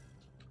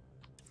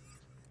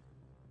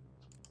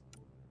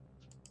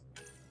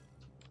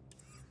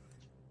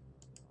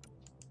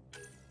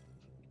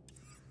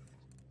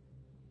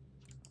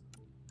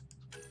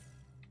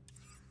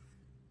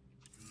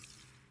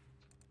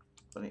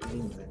 Van egy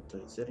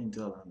inventory, szerint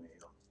valami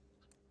jó.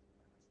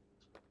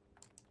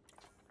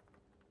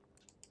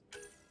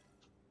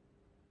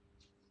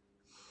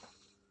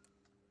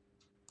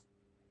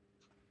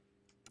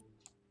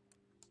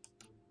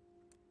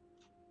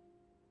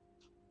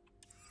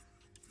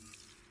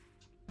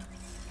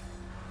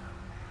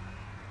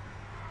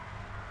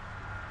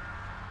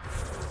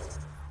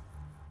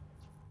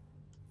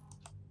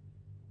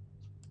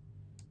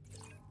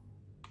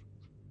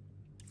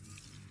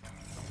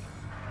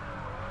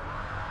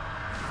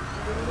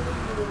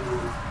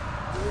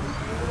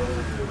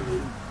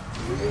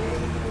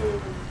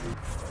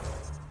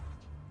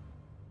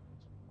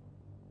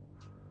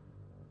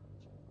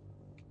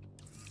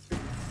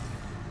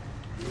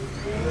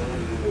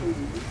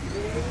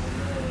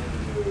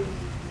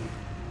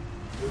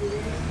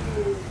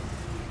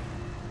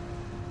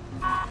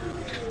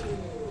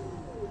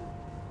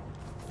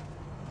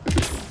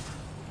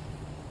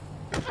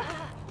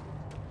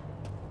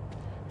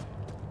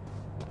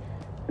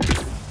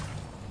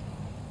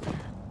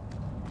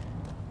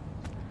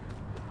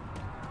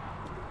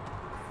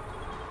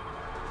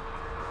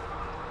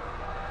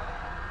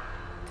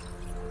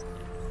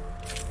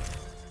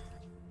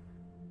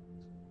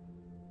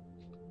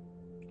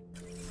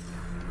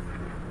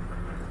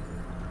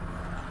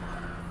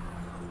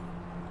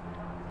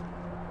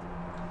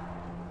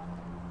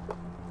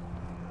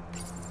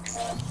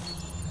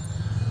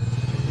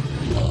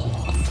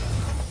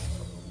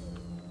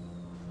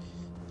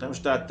 De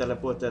most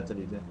átteleportáltad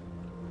ide.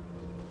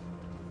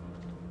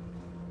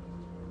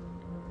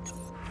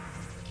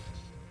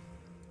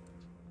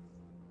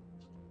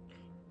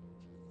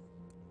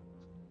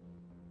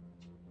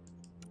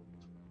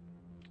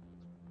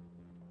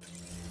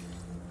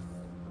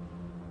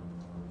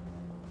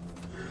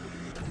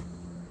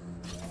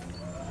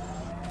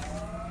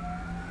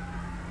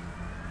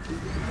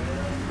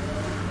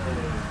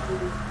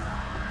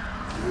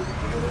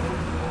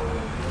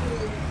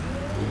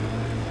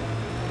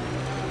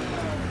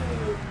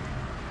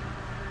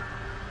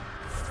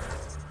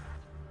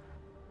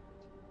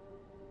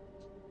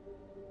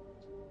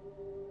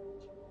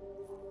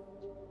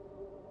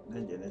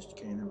 Egyenest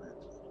kéne menni.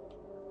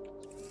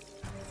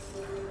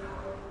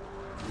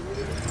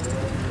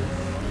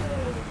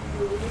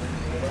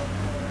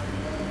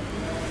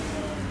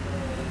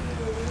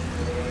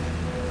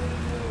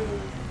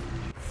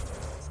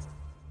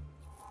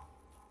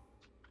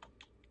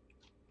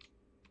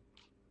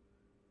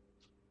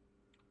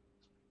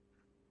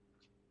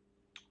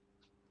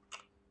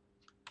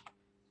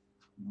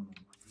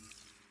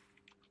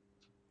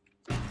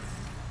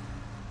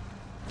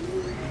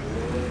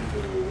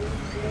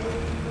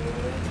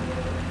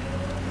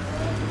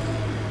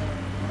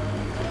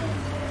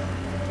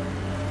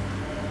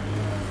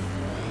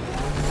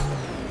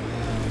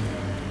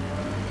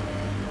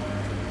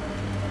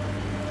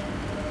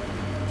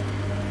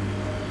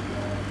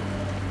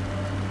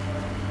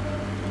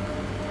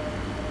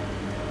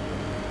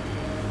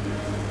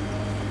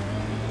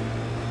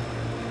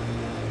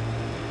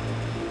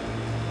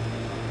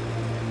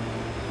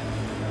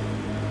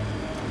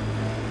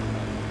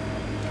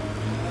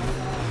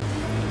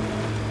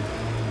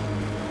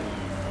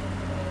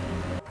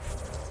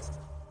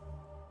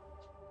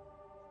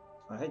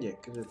 A hegyek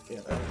között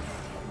kell el.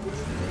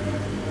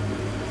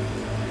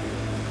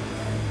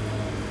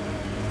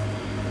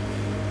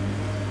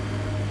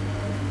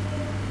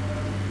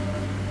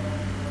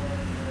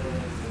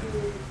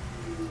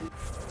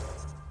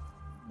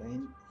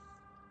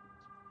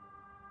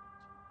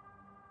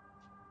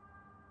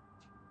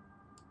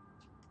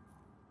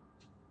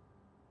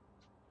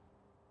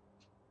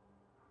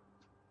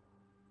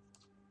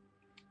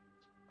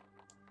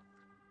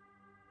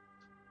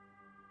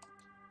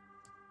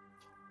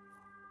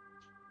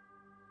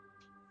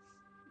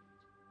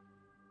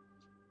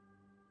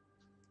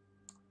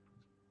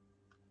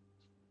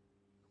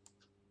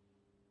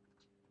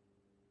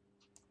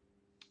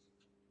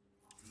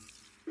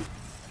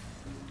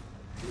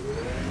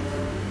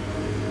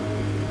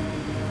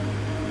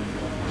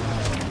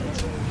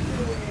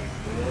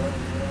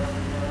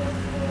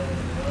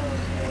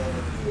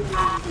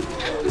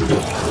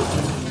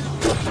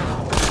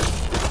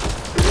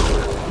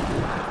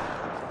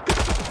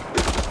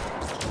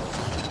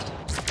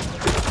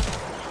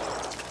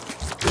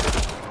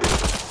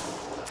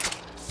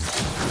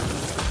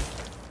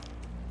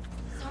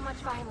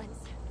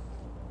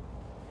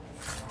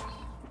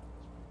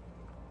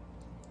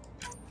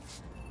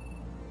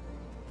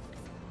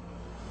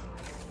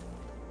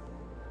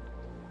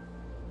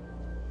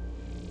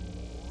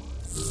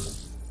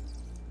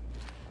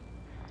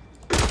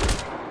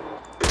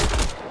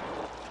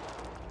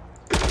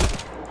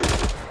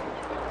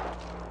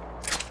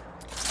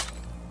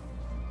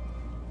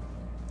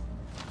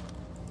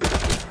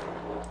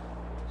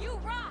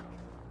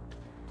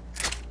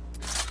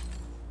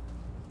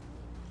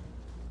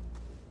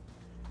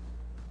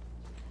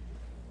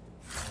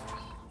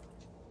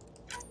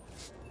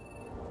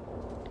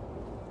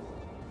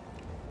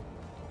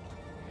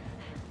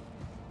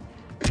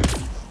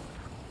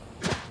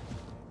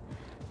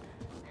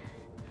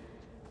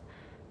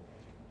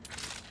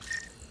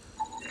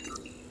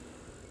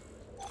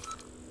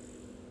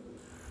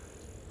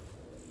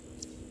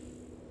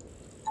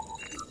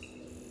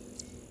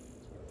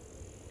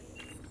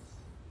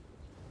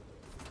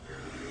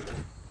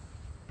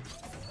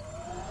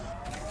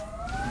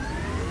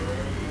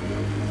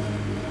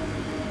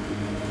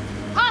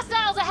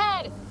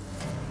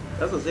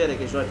 Ez az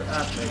érdekes rajta,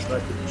 átmegyek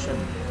rajta, hogy semmi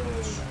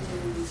nincs.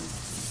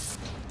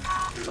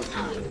 Azt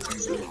mondja, hogy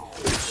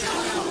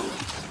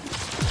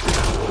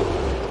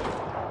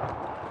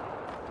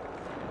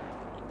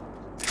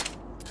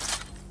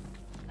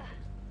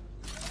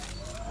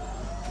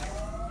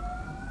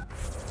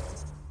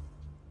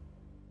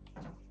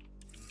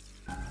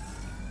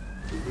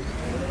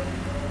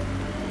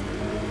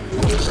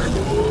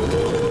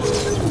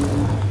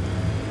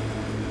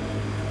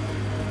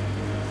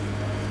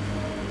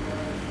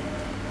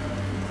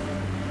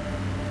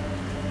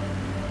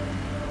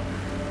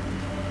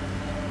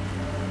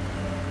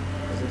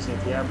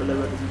hiába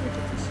lövöldözik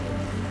neked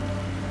viszont.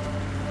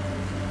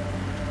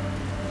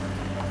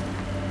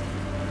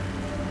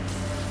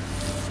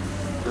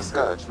 The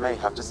Scourge may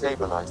have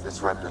destabilized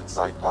this remnant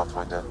site,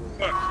 Pathfinder.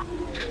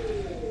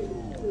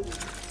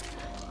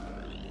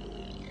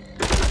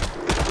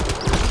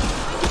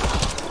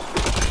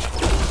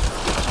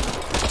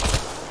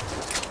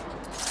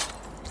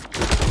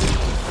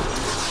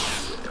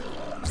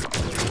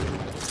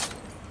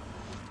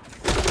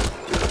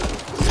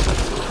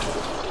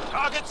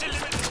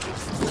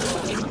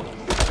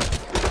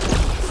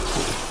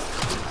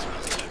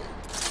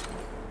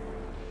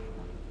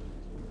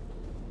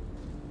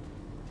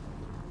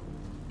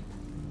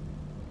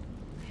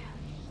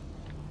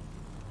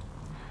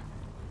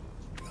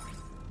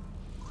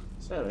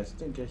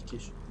 Szerveztünk egy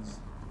kis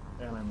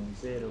elemény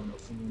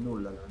 0-nak,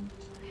 0 lenni.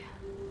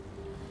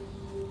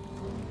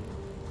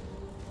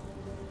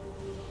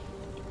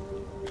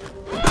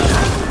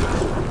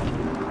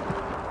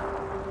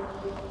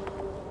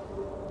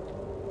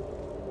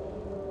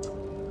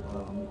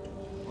 Valamit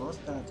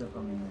hoztátok,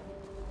 ami nem.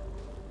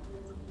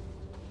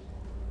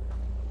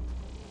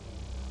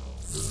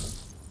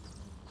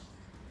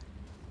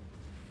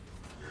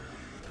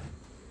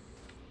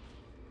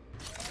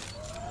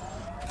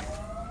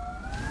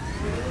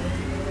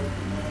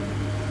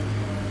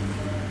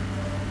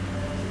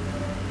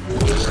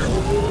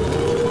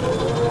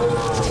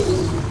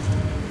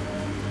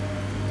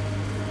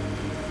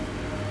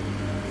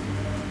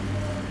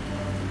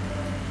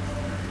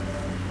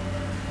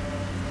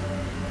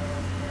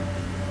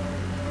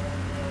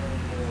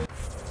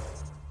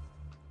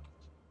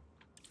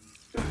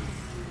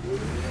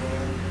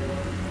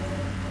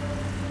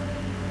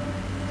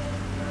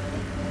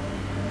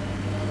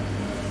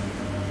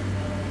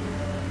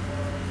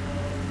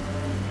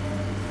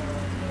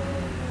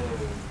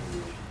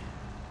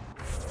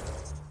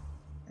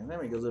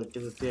 Nem igaz, hogy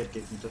ez a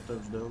térkép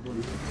mutatós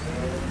dolgon.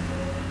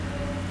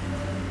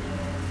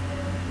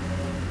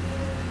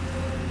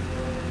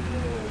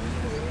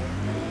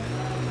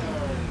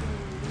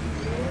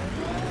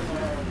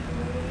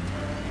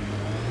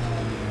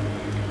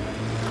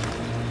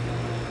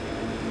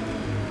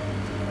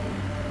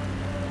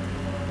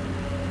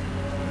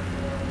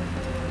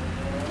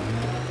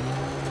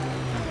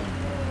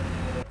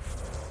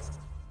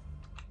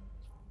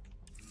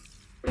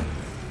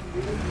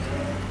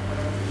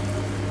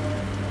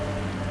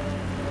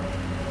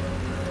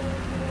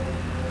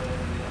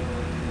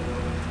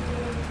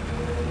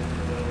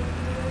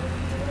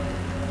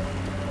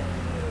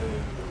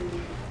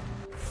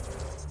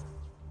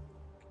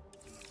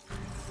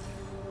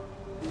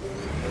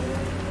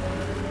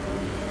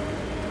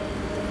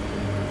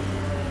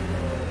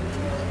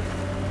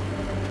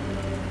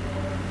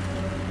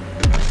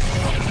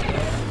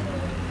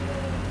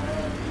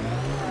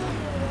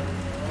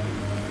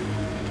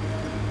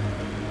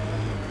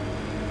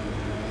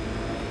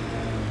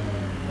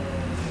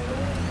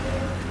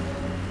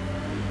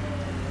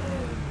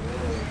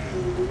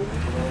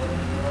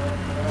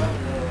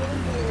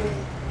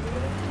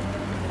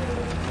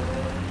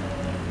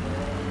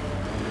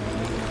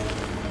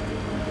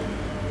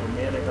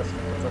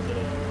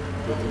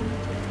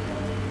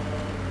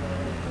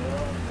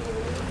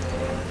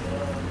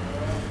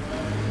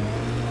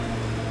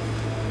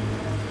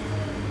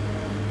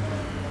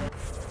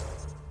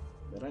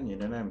 Mert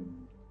annyira nem...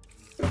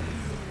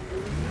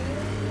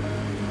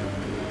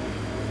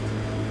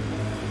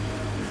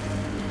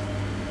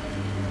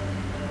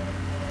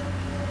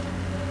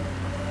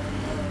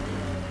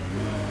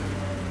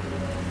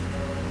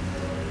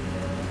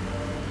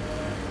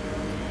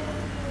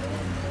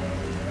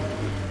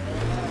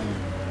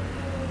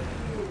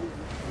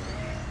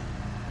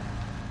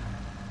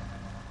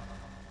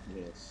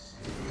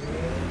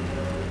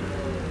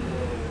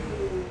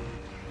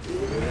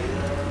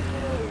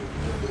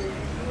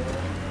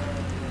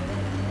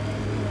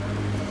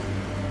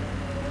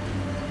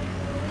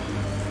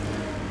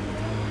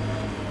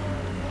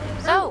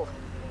 So,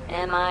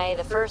 am I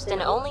the first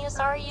and only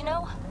Asari you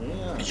know?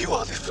 Yeah. You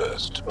are the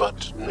first,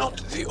 but not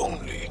the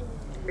only.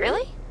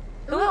 Really?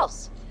 Who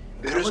else?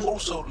 There is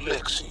also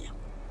Lexi.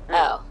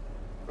 Oh,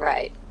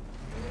 right.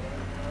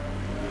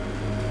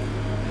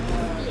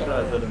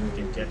 Rajzolom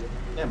minket.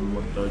 Nem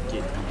mondta, hogy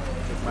két.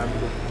 Csak már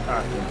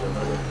átmondta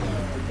nagyon.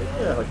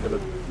 Elhagytad a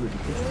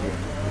küldítést.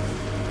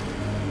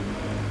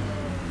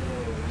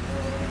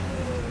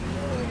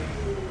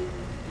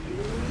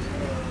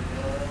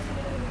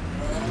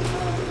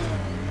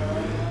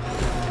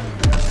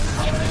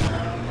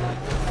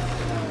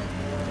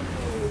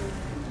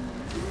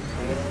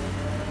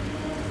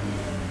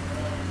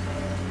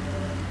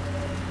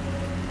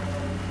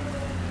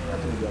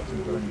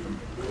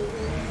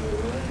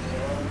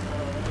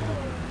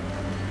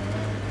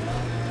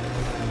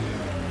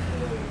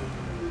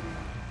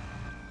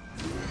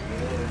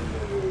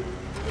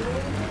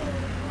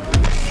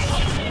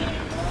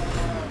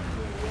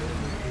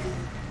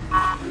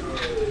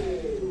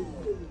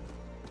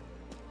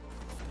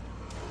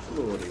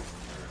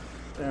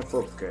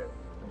 Fokker.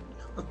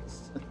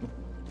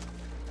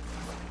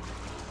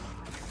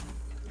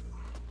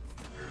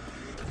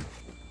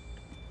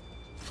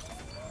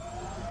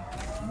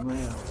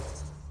 Well.